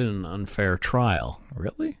resulted in an unfair trial.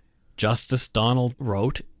 Really? Justice Donald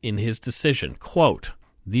wrote in his decision, quote,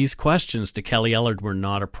 "These questions to Kelly Ellard were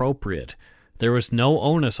not appropriate. There was no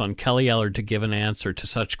onus on Kelly Ellard to give an answer to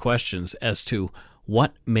such questions as to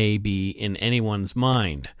what may be in anyone's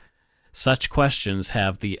mind. Such questions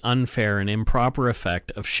have the unfair and improper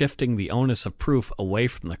effect of shifting the onus of proof away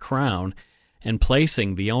from the Crown and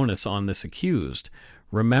placing the onus on this accused.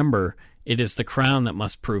 Remember, It is the Crown that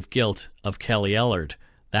must prove guilt of Kelly Ellard.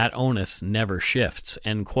 That onus never shifts,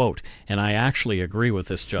 end quote. And I actually agree with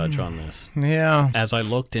this judge on this. Yeah. As I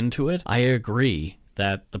looked into it, I agree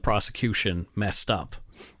that the prosecution messed up.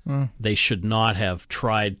 They should not have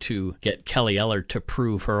tried to get Kelly Ellard to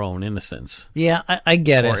prove her own innocence. Yeah, I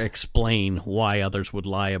get or it. explain why others would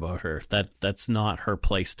lie about her. That's not her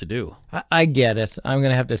place to do. I get it. I'm going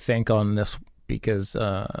to have to think on this because,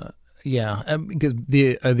 because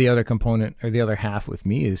the other component or the other half with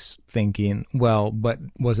me is thinking, well, but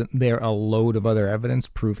wasn't there a load of other evidence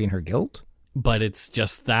proving her guilt? But it's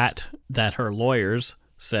just that her lawyers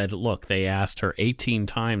said, look, they asked her 18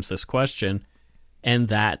 times this question, and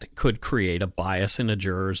that could create a bias in a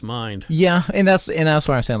juror's mind. Yeah, and that's what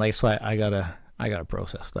I'm saying. Like, so I gotta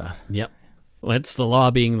process that. Yep. Well, it's the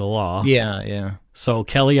law being the law. Yeah. So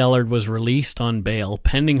Kelly Ellard was released on bail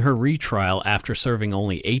pending her retrial after serving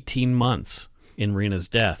only 18 months in Rena's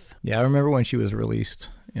death. Yeah, I remember when she was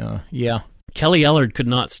released. Yeah. Kelly Ellard could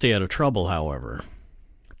not stay out of trouble, however.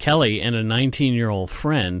 Kelly and a 19-year-old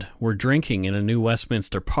friend were drinking in a New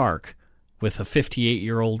Westminster park with a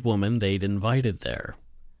 58-year-old woman they'd invited there.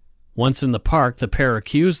 Once in the park, the pair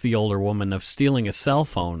accused the older woman of stealing a cell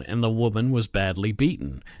phone, and the woman was badly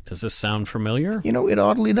beaten. Does this sound familiar? It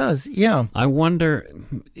oddly does, yeah. I wonder,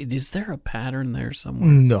 is there a pattern there somewhere?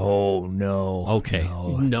 No. Okay.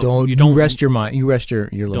 No, you rest your mind. You rest your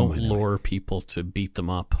little don't mind. lure people to beat them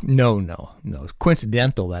up. No. It's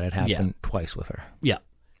coincidental that it happened twice with her. Yeah.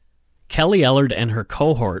 Kelly Ellard and her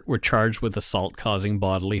cohort were charged with assault causing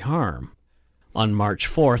bodily harm. On March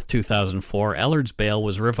 4th, 2004, Ellard's bail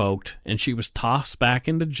was revoked, and she was tossed back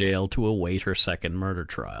into jail to await her second murder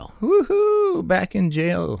trial. Woohoo! Back in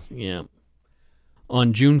jail. Yeah.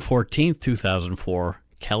 On June 14th, 2004,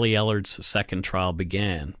 Kelly Ellard's second trial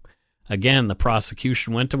began. Again, the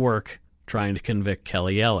prosecution went to work trying to convict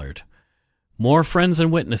Kelly Ellard. More friends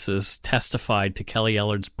and witnesses testified to Kelly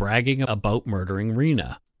Ellard's bragging about murdering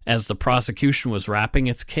Rena. As the prosecution was wrapping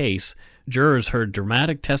its case, jurors heard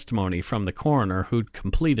dramatic testimony from the coroner who'd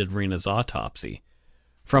completed Rena's autopsy.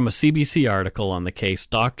 From a CBC article on the case,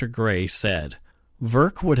 Dr. Gray said,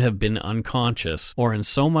 "Verk would have been unconscious or in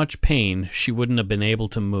so much pain she wouldn't have been able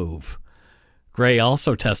to move." Gray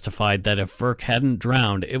also testified that if Verk hadn't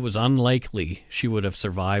drowned, it was unlikely she would have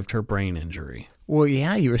survived her brain injury. Well,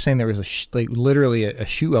 yeah, you were saying there was literally a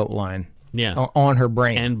shoe outline on her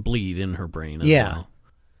brain. And bleed in her brain as well.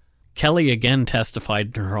 Kelly again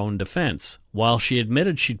testified to her own defense. While she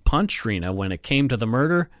admitted she'd punched Rena when it came to the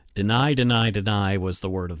murder, deny was the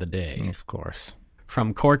word of the day. Of course.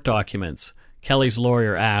 From court documents, Kelly's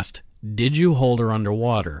lawyer asked, "Did you hold her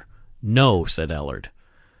underwater?" "No," said Ellard.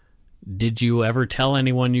 "Did you ever tell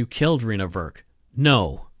anyone you killed Rena Verk?"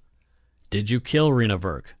 "No." "Did you kill Rena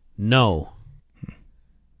Verk?" "No."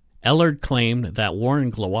 Ellard claimed that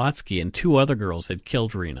Warren Glowatsky and two other girls had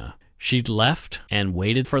killed Rena. She'd left and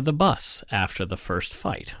waited for the bus after the first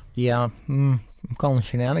fight. Yeah, I'm calling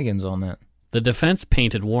shenanigans on that. The defense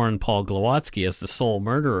painted Warren Paul Glowatsky as the sole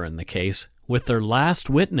murderer in the case, with their last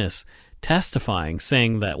witness testifying,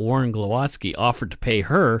 saying that Warren Glowatsky offered to pay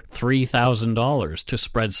her $3,000 to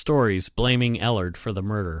spread stories blaming Ellard for the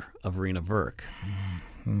murder of Rena Verk.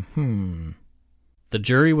 The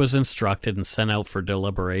jury was instructed and sent out for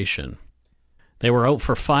deliberation. They were out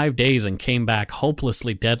for 5 days and came back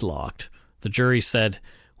hopelessly deadlocked. The jury said,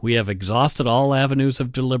 "We have exhausted all avenues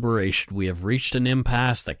of deliberation. We have reached an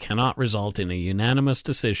impasse that cannot result in a unanimous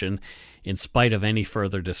decision in spite of any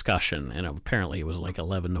further discussion." And apparently it was like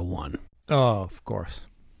 11-1. Oh, of course.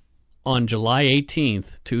 On July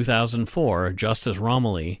 18th, 2004, Justice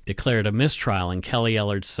Romilly declared a mistrial in Kelly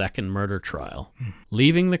Ellard's second murder trial,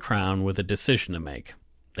 leaving the Crown with a decision to make.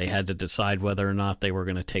 They had to decide whether or not they were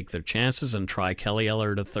going to take their chances and try Kelly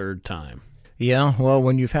Ellard a third time. Yeah, well,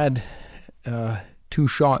 when you've had 2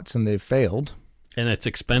 shots and they've failed, and it's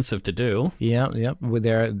expensive to do. Yeah. With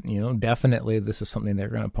their, definitely this is something they're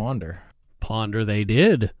going to ponder. Ponder they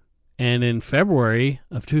did. And in February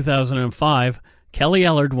of 2005, Kelly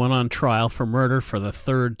Ellard went on trial for murder for the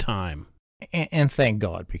third time. And thank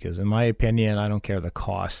God, because in my opinion, I don't care the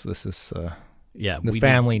cost. This is... the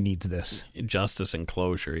family needs this. Justice and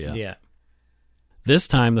closure, Yeah. This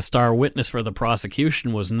time, the star witness for the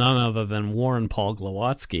prosecution was none other than Warren Paul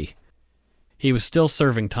Glowatsky. He was still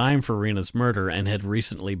serving time for Rena's murder and had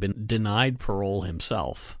recently been denied parole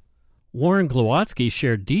himself. Warren Glowatsky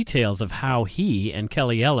shared details of how he and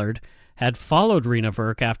Kelly Ellard had followed Rena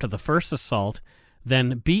Verk after the first assault,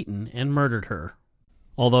 then beaten and murdered her.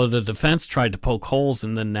 Although the defense tried to poke holes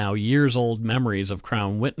in the now years-old memories of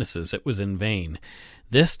Crown witnesses, it was in vain.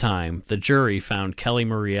 This time, the jury found Kelly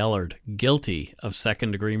Marie Ellard guilty of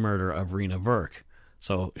second-degree murder of Rena Verk.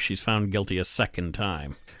 So she's found guilty a second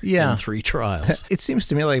time in 3 trials. It seems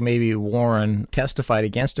to me like maybe Warren testified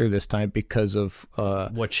against her this time because of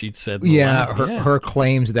what she'd said. Her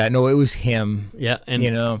claims that, no, it was him. Yeah, and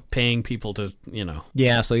you know, paying people to,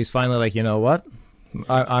 Yeah, so he's finally like, you know what?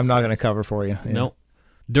 I'm not going to cover for you. Yeah. No.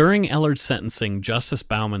 During Ellard's sentencing, Justice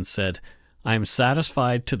Bauman said, "I am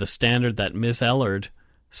satisfied to the standard that Ms. Ellard,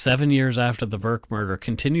 7 years after the Verk murder,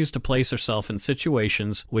 continues to place herself in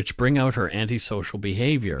situations which bring out her antisocial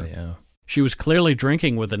behavior. Yeah. She was clearly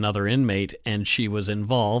drinking with another inmate, and she was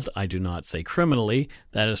involved, I do not say criminally,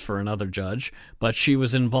 that is for another judge, but she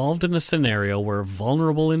was involved in a scenario where a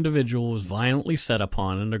vulnerable individual was violently set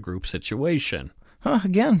upon in a group situation."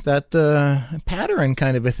 Again, that pattern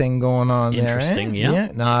kind of a thing going on Interesting, there.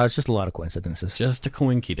 yeah. No, it's just a lot of coincidences. Just a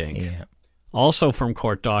coinky-dink. Yeah. Also from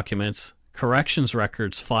court documents, corrections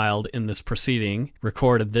records filed in this proceeding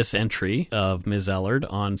recorded this entry of Ms. Ellard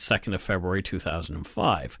on 2nd of February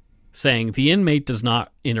 2005, saying the inmate does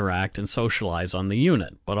not interact and socialize on the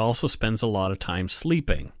unit, but also spends a lot of time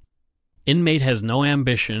sleeping. Inmate has no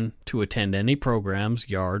ambition to attend any programs,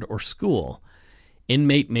 yard, or school.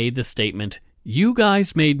 Inmate made the statement, "You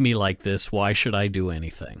guys made me like this, why should I do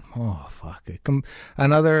anything?" Oh, fuck.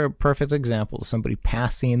 Another perfect example of somebody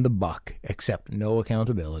passing the buck, except no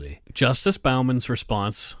accountability. Justice Bauman's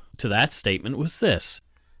response to that statement was this: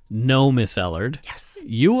 "No, Miss Ellard. Yes.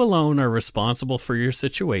 You alone are responsible for your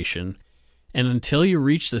situation, and until you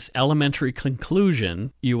reach this elementary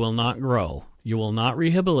conclusion, you will not grow. You will not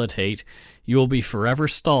rehabilitate. You will be forever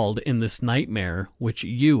stalled in this nightmare which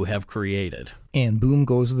you have created." And boom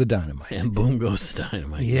goes the dynamite. And boom goes the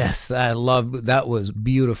dynamite. Yes, I love that. Was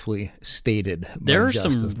beautifully stated. There are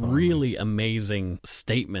Justice some Bauman. really amazing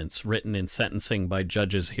statements written in sentencing by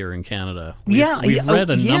judges here in Canada. We've read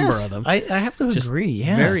a number of them. I have to Just agree.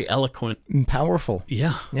 Yeah, very eloquent and powerful.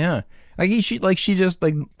 Yeah. Yeah, she just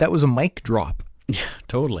that was a mic drop. Yeah,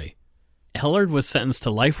 totally. Ellard was sentenced to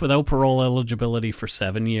life without parole eligibility for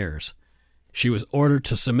 7 years. She was ordered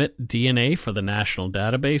to submit DNA for the national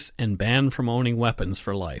database and banned from owning weapons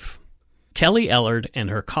for life. Kelly Ellard and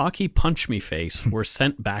her cocky punch-me face were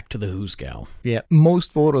sent back to the Hoosgow. Yeah,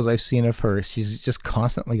 most photos I've seen of her, she's just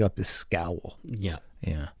constantly got this scowl. Yeah.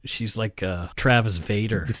 Yeah. She's like Travis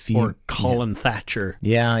Vader or Colin Thatcher.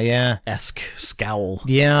 Yeah. Esque scowl.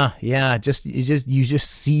 Yeah. You just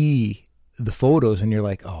see the photos and you're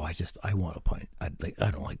like, oh, I want to punch. I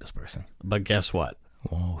don't like this person. But guess what?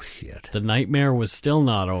 Oh, shit. The nightmare was still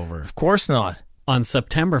not over. Of course not. On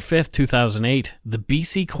September 5th, 2008, the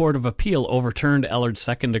BC Court of Appeal overturned Ellard's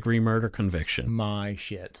second-degree murder conviction. My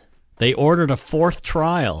shit. They ordered a 4th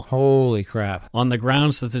trial. Holy crap. On the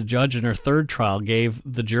grounds that the judge in her 3rd trial gave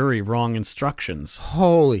the jury wrong instructions.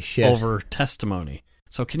 Holy shit. Over testimony.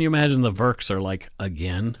 So can you imagine the Verks are like,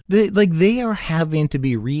 again? They are having to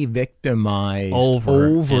be re-victimized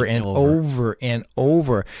over and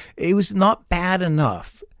over. It was not bad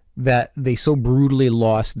enough that they so brutally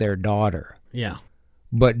lost their daughter. Yeah.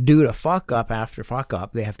 But due to fuck up after fuck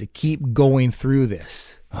up, they have to keep going through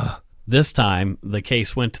this. This time, the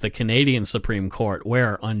case went to the Canadian Supreme Court,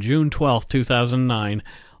 where on June 12, 2009,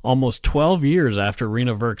 almost 12 years after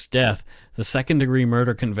Rena Verk's death, the second-degree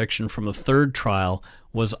murder conviction from the 3rd trial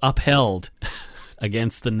was upheld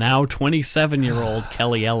against the now 27-year-old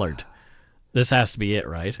Kelly Ellard. This has to be it,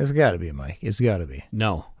 right? It's got to be, Mike. It's got to be.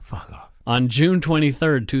 No. Fuck off. On June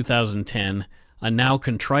 23, 2010, a now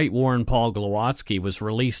contrite Warren Paul Glowatsky was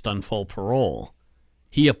released on full parole.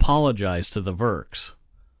 He apologized to the Verks.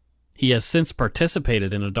 He has since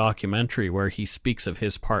participated in a documentary where he speaks of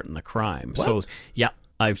his part in the crime. What? So, yeah,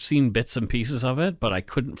 I've seen bits and pieces of it, but I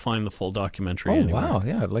couldn't find the full documentary anywhere. Wow.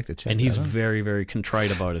 Yeah, I'd like to check And that he's out. very, very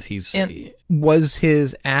contrite about it. And was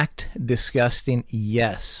his act disgusting?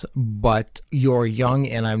 Yes. But you're young,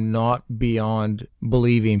 and I'm not beyond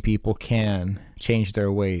believing people can change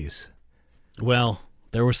their ways. Well,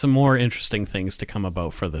 there were some more interesting things to come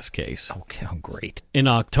about for this case. Okay, great. In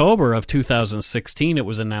October of 2016, it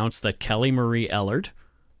was announced that Kelly Marie Ellard,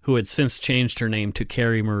 who had since changed her name to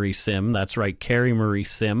Carrie Marie Sim, that's right, Carrie Marie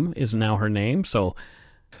Sim is now her name, so...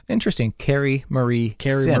 Interesting. Carrie Marie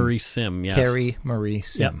Sim, yes. Carrie Marie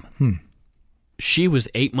Sim. Yep. She was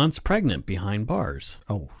 8 months pregnant behind bars.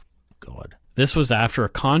 Oh, God. This was after a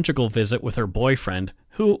conjugal visit with her boyfriend,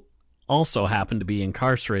 who also happened to be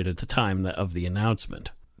incarcerated at the time of the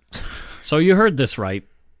announcement. So you heard this right.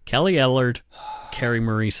 Kelly Ellard, Carrie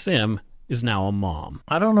Marie Sim, is now a mom.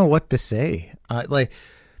 I don't know what to say.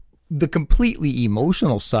 The completely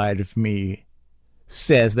emotional side of me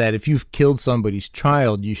says that if you've killed somebody's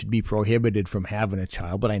child, you should be prohibited from having a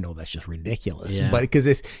child. But I know that's just ridiculous. Yeah. But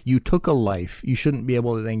because you took a life, you shouldn't be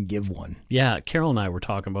able to then give one. Yeah, Carol and I were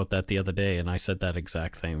talking about that the other day, and I said that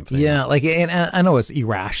exact same thing. Yeah, and I know it's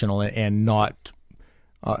irrational and not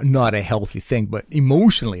a healthy thing, but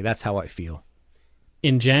emotionally, that's how I feel.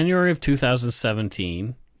 In January of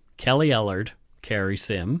 2017, Kelly Ellard, Carrie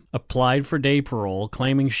Sim, applied for day parole,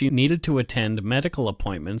 claiming she needed to attend medical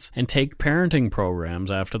appointments and take parenting programs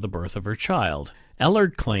after the birth of her child.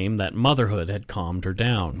 Ellard claimed that motherhood had calmed her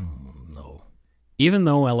down. No. Even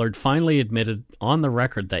though Ellard finally admitted on the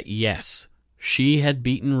record that yes, she had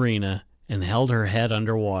beaten Rena and held her head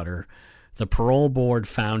underwater, the parole board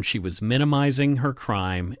found she was minimizing her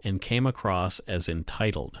crime and came across as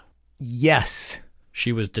entitled. Yes.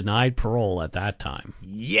 She was denied parole at that time.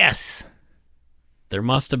 Yes. There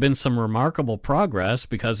must have been some remarkable progress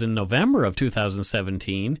because in November of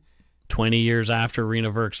 2017, 20 years after Rena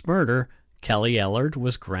Verk's murder, Kelly Ellard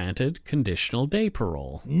was granted conditional day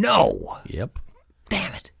parole. No. Yep.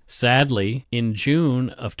 Damn it. Sadly, in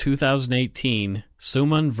June of 2018,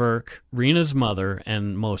 Suman Verk, Rena's mother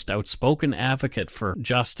and most outspoken advocate for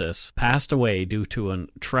justice, passed away due to a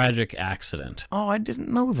tragic accident. Oh, I didn't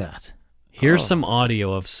know that. Here's some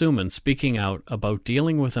audio of Suman speaking out about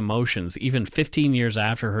dealing with emotions even 15 years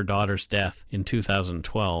after her daughter's death in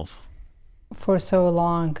 2012. For so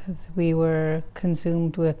long, we were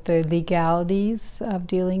consumed with the legalities of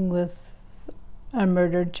dealing with a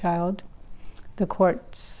murdered child. The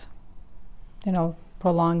courts,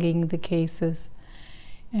 prolonging the cases.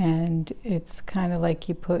 And it's kind of like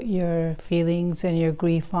you put your feelings and your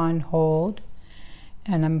grief on hold.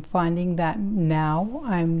 And I'm finding that now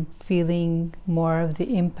I'm feeling more of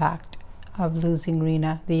the impact of losing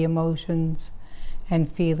Rena, the emotions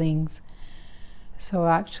and feelings. So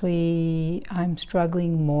actually, I'm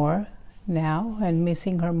struggling more now and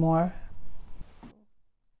missing her more.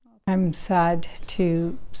 I'm sad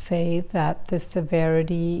to say that the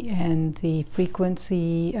severity and the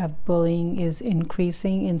frequency of bullying is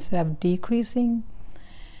increasing instead of decreasing.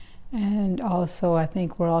 And also, I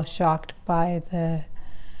think we're all shocked by the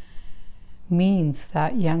means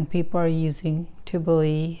that young people are using to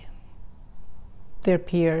bully their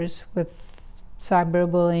peers with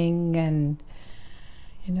cyberbullying and,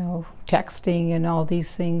 texting and all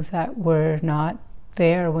these things that were not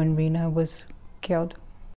there when Rena was killed.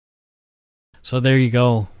 So there you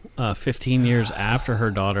go. 15 years after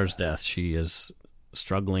her daughter's death, she is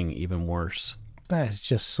struggling even worse. That is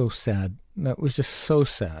just so sad. That was just so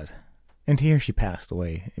sad. And to hear she passed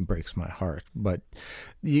away, it breaks my heart. But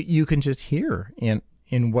you can just hear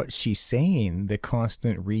in what she's saying the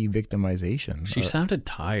constant re-victimization. She sounded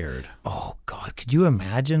tired. Oh, God. Could you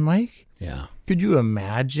imagine, Mike? Yeah. Could you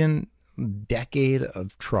imagine a decade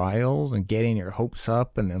of trials and getting your hopes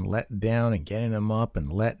up and then let down and getting them up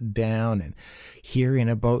and let down and hearing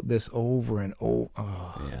about this over and over?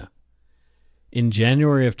 Oh. Yeah. In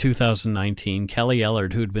January of 2019, Kelly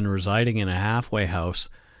Ellard, who'd been residing in a halfway house,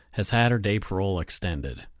 has had her day parole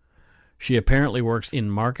extended. She apparently works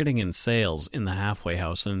in marketing and sales in the halfway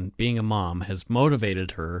house, and being a mom has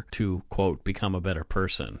motivated her to, quote, become a better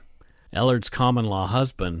person. Ellard's common-law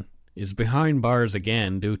husband is behind bars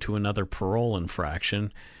again due to another parole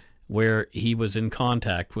infraction where he was in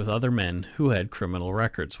contact with other men who had criminal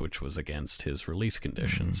records, which was against his release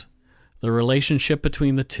conditions. The relationship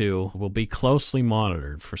between the two will be closely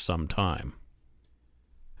monitored for some time.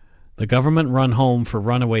 The government-run home for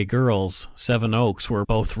runaway girls, Seven Oaks, where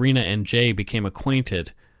both Rena and Jay became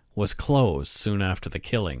acquainted, was closed soon after the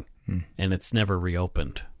killing, and it's never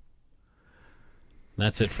reopened.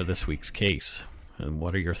 That's it for this week's case. And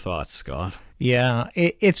what are your thoughts, Scott? Yeah,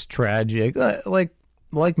 it's tragic.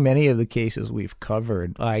 Like many of the cases we've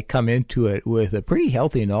covered, I come into it with a pretty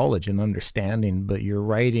healthy knowledge and understanding, but your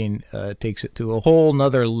writing takes it to a whole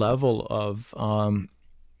nother level of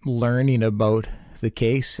learning about the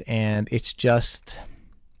case, and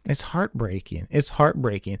it's heartbreaking. It's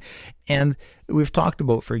heartbreaking. And we've talked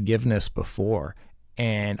about forgiveness before,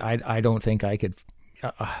 and I don't think I could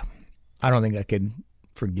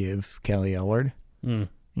forgive Kelly Ellard.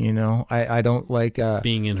 I don't like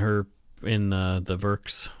being in the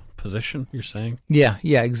Verk's position, you're saying? Yeah,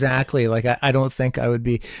 exactly. Like I don't think I would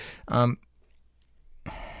be but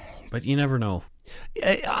you never know.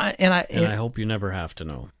 And I hope you never have to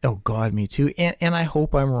know. Oh God, me too. And I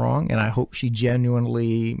hope I'm wrong, and I hope she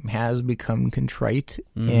genuinely has become contrite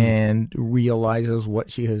and realizes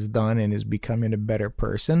what she has done and is becoming a better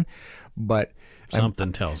person. But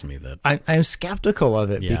Something tells me that. I'm skeptical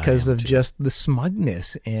of it Yeah, because I am of too. just the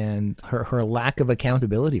smugness and her lack of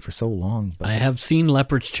accountability for so long. But I have seen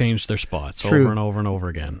leopards change their spots True. over and over and over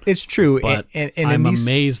again. it's true. But and I'm in these,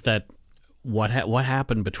 amazed that what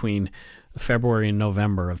happened between February and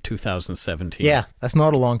November of 2017. Yeah, that's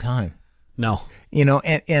not a long time. No.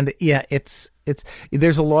 And yeah, it's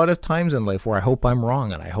there's a lot of times in life where I hope I'm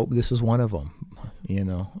wrong, and I hope this is one of them.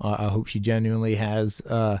 I hope she genuinely has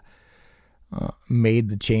made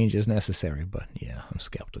the changes necessary. But yeah, I'm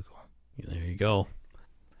skeptical. There you go.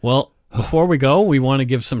 Well, before we go, we want to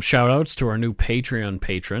give some shout outs to our new Patreon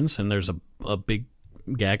patrons, and there's a big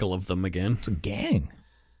gaggle of them again. It's a gang.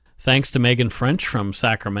 Thanks to Megan French from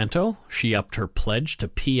Sacramento. She upped her pledge to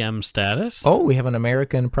PM status. Oh, we have an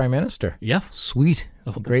American Prime Minister. Yeah. Sweet.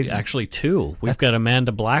 Great. Actually, two. We've got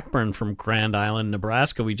Amanda Blackburn from Grand Island,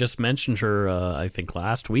 Nebraska. We just mentioned her, I think,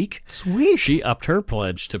 last week. Sweet. She upped her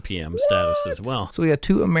pledge to PM status as well. So we got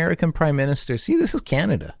 2 American Prime Ministers. See, this is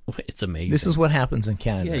Canada. It's amazing. This is what happens in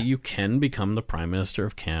Canada. Yeah, you can become the Prime Minister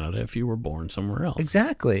of Canada if you were born somewhere else.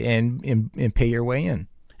 Exactly. And pay your way in.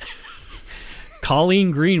 Colleen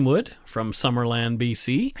Greenwood from Summerland,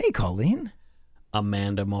 BC. Hey, Colleen.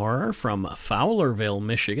 Amanda Moorer from Fowlerville,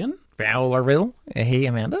 Michigan. Fowlerville. Hey,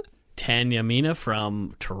 Amanda. Tanya Mina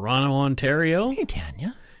from Toronto, Ontario. Hey,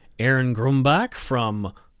 Tanya. Aaron Grumbach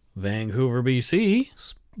from Vancouver, BC.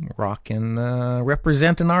 Rockin',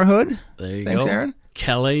 representing our hood. There you Thanks, go. Aaron.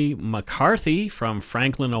 Kelly McCarthy from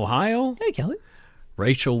Franklin, Ohio. Hey, Kelly.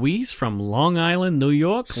 Rachel Weiss from Long Island, New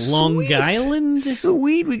York. Long Sweet. Island.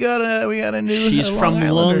 Sweet. We got a new. She's from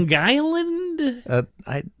Islander. Long Island.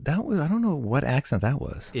 I don't know what accent that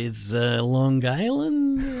was. It's Long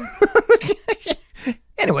Island.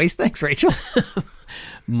 Anyways, thanks, Rachel.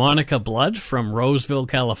 Monica Blood from Roseville,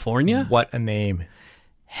 California. What a name.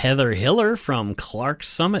 Heather Hiller from Clark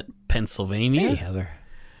Summit, Pennsylvania. Hey, Heather.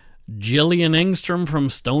 Jillian Engstrom from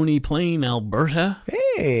Stony Plain, Alberta.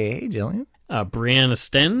 Hey, Jillian. Brianna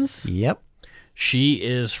Stens. Yep. She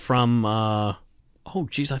is from, I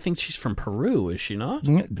think she's from Peru, is she not?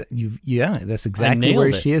 Yeah, that's exactly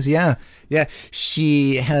where she is. Yeah.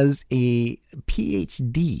 She has a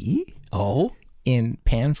PhD Oh? in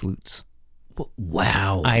pan flutes.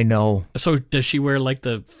 Wow. I know. So does she wear like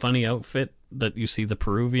the funny outfit that you see the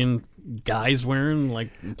Peruvian guys wearing? Like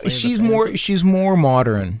She's more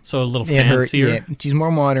modern. So a little in her- fancier? yeah, she's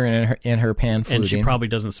more modern in her pan fluting. And she probably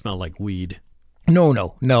doesn't smell like weed. No.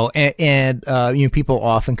 And people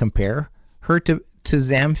often compare her to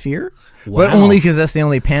Zamfir, but Wow. only because that's the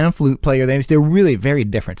only pan flute player. They're really very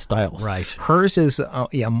different styles. Right. Hers is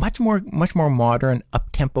much more modern, up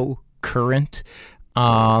tempo, current,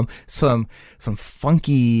 some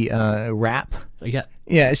funky rap. Yeah.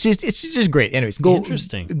 Yeah, it's just great. Anyways,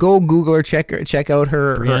 Interesting. Go Google her, check out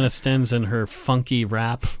her. Brianna Stens and her funky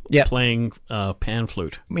rap Yeah. playing pan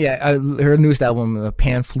flute. Her newest album,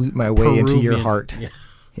 Pan Flute My Way Into Your Peruvian. Heart. Yeah.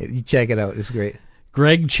 Yeah, you check it out. It's great.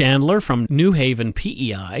 Greg Chandler from New Haven,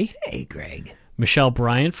 PEI. Hey, Greg. Michelle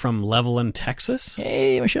Bryant from Levelland, Texas.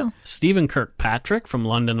 Hey, Michelle. Stephen Kirkpatrick from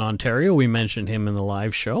London, Ontario. We mentioned him in the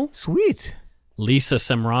live show. Sweet. Lisa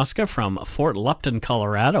Semroska from Fort Lupton,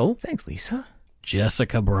 Colorado. Thanks, Lisa.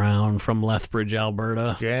 Jessica Brown from Lethbridge,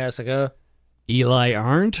 Alberta. Jessica. Eli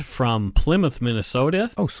Arndt from Plymouth, Minnesota.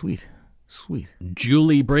 Oh, sweet.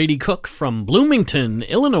 Julie Brady Cook from Bloomington,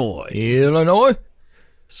 Illinois. Illinois.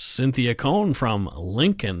 Cynthia Cohn from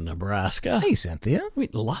Lincoln, Nebraska. Hey, Cynthia.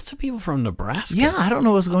 Wait, lots of people from Nebraska. Yeah, I don't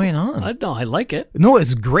know what's going on. I know, I like it. No,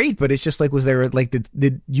 it's great, but it's just like, was there like,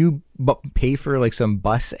 did you pay for like some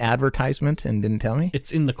bus advertisement and didn't tell me?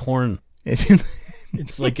 It's in the corn.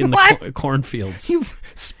 It's like in the What? cornfields. You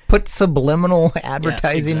put subliminal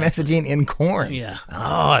advertising exactly. messaging in corn. Yeah.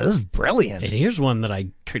 Oh, this is brilliant. And here's one that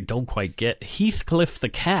I don't quite get. Heathcliff the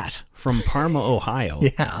cat from Parma, Ohio.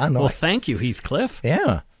 Yeah, I know. Well, thank you, Heathcliff.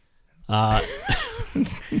 Yeah.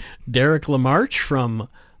 Derek Lamarche from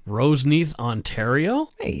Roseneath, Ontario.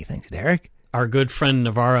 Hey, thanks, Derek. Our good friend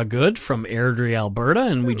Navarra Good from Airdrie, Alberta,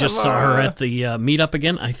 and we just saw her at the meetup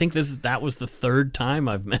again. I think that was the third time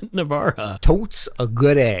I've met Navarra. Totes a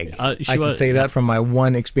good egg. She I can was- say that from my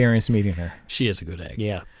one experience meeting her. She is a good egg.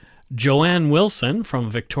 Yeah. Joanne Wilson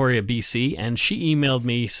from Victoria, BC, and she emailed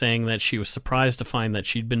me saying that she was surprised to find that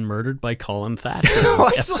she'd been murdered by Colin Thatcher. in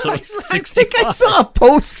I episode think I 65. saw a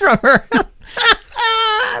post from her.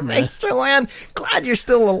 Thanks, Joanne. Glad you're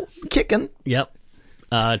still kicking. Yep.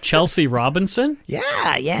 Chelsea Robinson. Yeah.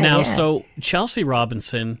 Now, yeah. so Chelsea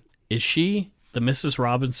Robinson, is she the Mrs.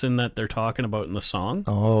 Robinson that they're talking about in the song?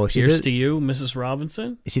 Oh, Here's to you, Mrs.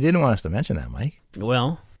 Robinson. She didn't want us to mention that, Mike.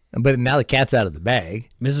 Well, But now the cat's out of the bag.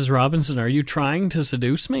 Mrs. Robinson, are you trying to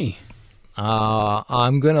seduce me?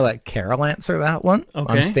 I'm going to let Carol answer that one.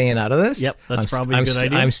 Okay. I'm staying out of this. Yep, that's probably a good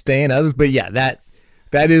idea. I'm staying out of this, but yeah,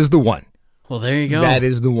 that is the one. Well, there you go. That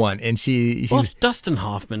is the one. And she's... Well, Dustin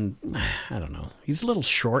Hoffman, I don't know. He's a little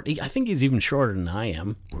short. I think he's even shorter than I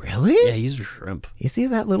am. Really? Yeah, he's a shrimp. Is he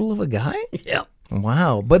that little of a guy? Yeah.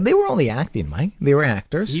 Wow. But they were only acting, Mike. They were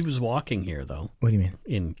actors. He was walking here, though. What do you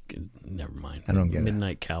mean? Never mind. I don't get it.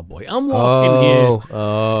 Midnight Cowboy. I'm walking here.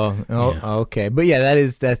 Yeah. Okay. But yeah,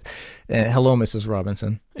 that's... hello, Mrs.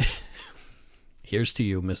 Robinson. Here's to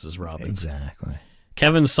you, Mrs. Robinson. Exactly.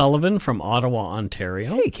 Kevin Sullivan from Ottawa,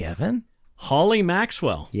 Ontario. Hey, Kevin. Holly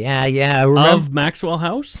Maxwell. Yeah. Remember? Of Maxwell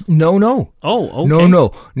House? No. Oh, okay.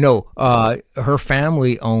 No. Her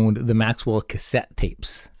family owned the Maxwell cassette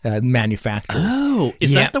tapes manufacturers. Oh,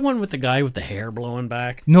 is that the one with the guy with the hair blowing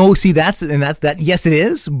back? No, see, that's that. Yes, it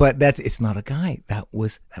is, but it's not a guy. That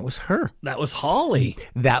was her. That was Holly.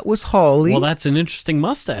 That was Holly. Well, that's an interesting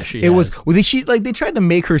mustache. It was. Well, they tried to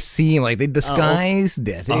make her seem like they disguised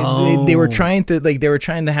it. They were trying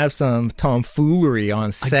to have some tomfoolery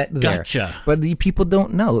on set there. Gotcha. But the people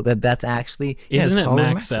don't know that's actually Isn't it Holly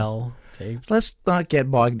Maxell tapes? Let's not get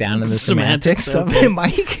bogged down in the semantics of it,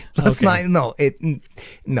 Mike. Let's not. No, it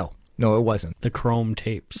wasn't. The chrome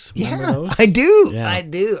tapes. Remember those? I do. Yeah. I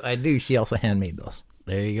do. She also handmade those.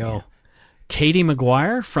 There you go. Yeah. Katie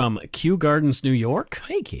McGuire from Kew Gardens, New York.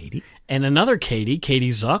 Hey, Katie. And another Katie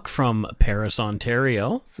Zuck from Paris,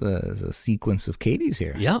 Ontario. It's a sequence of Katies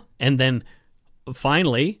here. Yeah. And then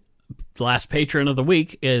finally, the last patron of the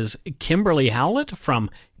week is Kimberly Howlett from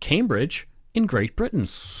Cambridge in Great Britain.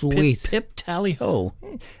 Sweet. Pip tally ho.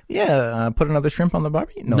 Yeah. Put another shrimp on the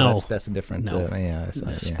barbie? No. That's a different. No.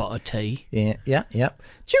 Spot of tea. Yeah.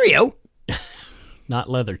 Cheerio. Not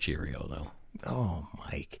leather Cheerio, though. Oh,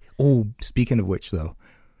 Mike. Oh, speaking of which, though,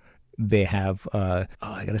 they have, I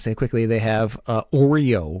got to say quickly, they have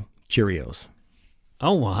Oreo Cheerios.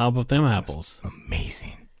 Oh, well, how about them apples?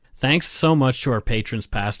 Amazing. Thanks so much to our patrons,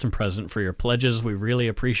 past and present, for your pledges. We really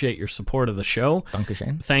appreciate your support of the show.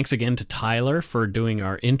 Dankeschön. Thanks again to Tyler for doing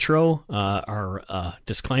our intro, our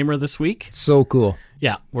disclaimer this week. So cool.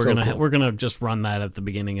 Yeah, we're gonna just run that at the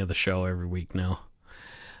beginning of the show every week now.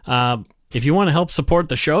 If you want to help support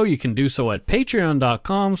the show, you can do so at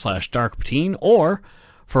patreon.com/darkpoutine, or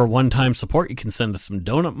for one-time support, you can send us some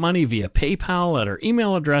donut money via PayPal at our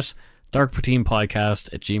email address,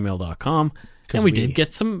 darkpoutine@gmail.com. And we did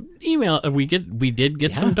get some email. We did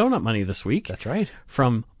get some donut money this week. That's right.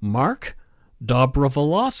 From Mark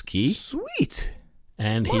Dobrovolosky. Sweet.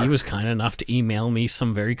 And he was kind enough to email me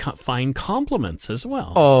some very fine compliments as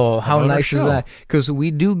well. Oh, how nice is that? Because we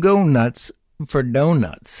do go nuts for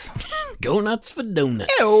donuts. Go nuts for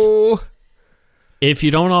donuts. Ew. If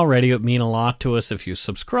you don't already, it would mean a lot to us if you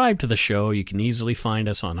subscribe to the show. You can easily find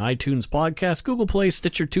us on iTunes Podcast, Google Play,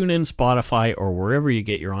 Stitcher, TuneIn, Spotify, or wherever you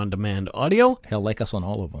get your on-demand audio. Hell, like us on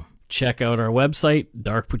all of them. Check out our website,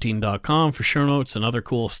 darkpoutine.com, for show notes and other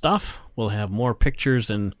cool stuff. We'll have more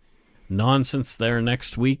pictures and nonsense there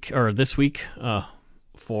this week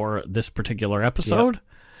for this particular episode. Yep.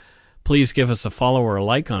 Please give us a follow or a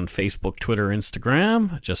like on Facebook, Twitter,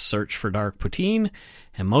 Instagram. Just search for Dark Poutine.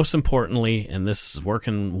 And most importantly, and this is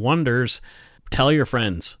working wonders, tell your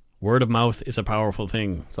friends. Word of mouth is a powerful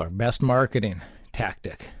thing. It's our best marketing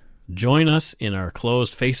tactic. Join us in our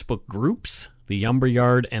closed Facebook groups, the Yumber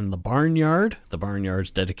Yard and the Barnyard. The Barnyard's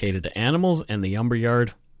dedicated to animals, and the Yumber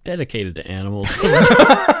Yard dedicated to animals.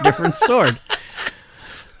 Different sort.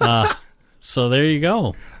 So there you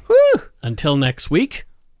go. Woo! Until next week.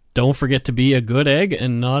 Don't forget to be a good egg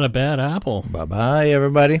and not a bad apple. Bye-bye,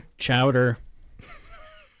 everybody. Chowder.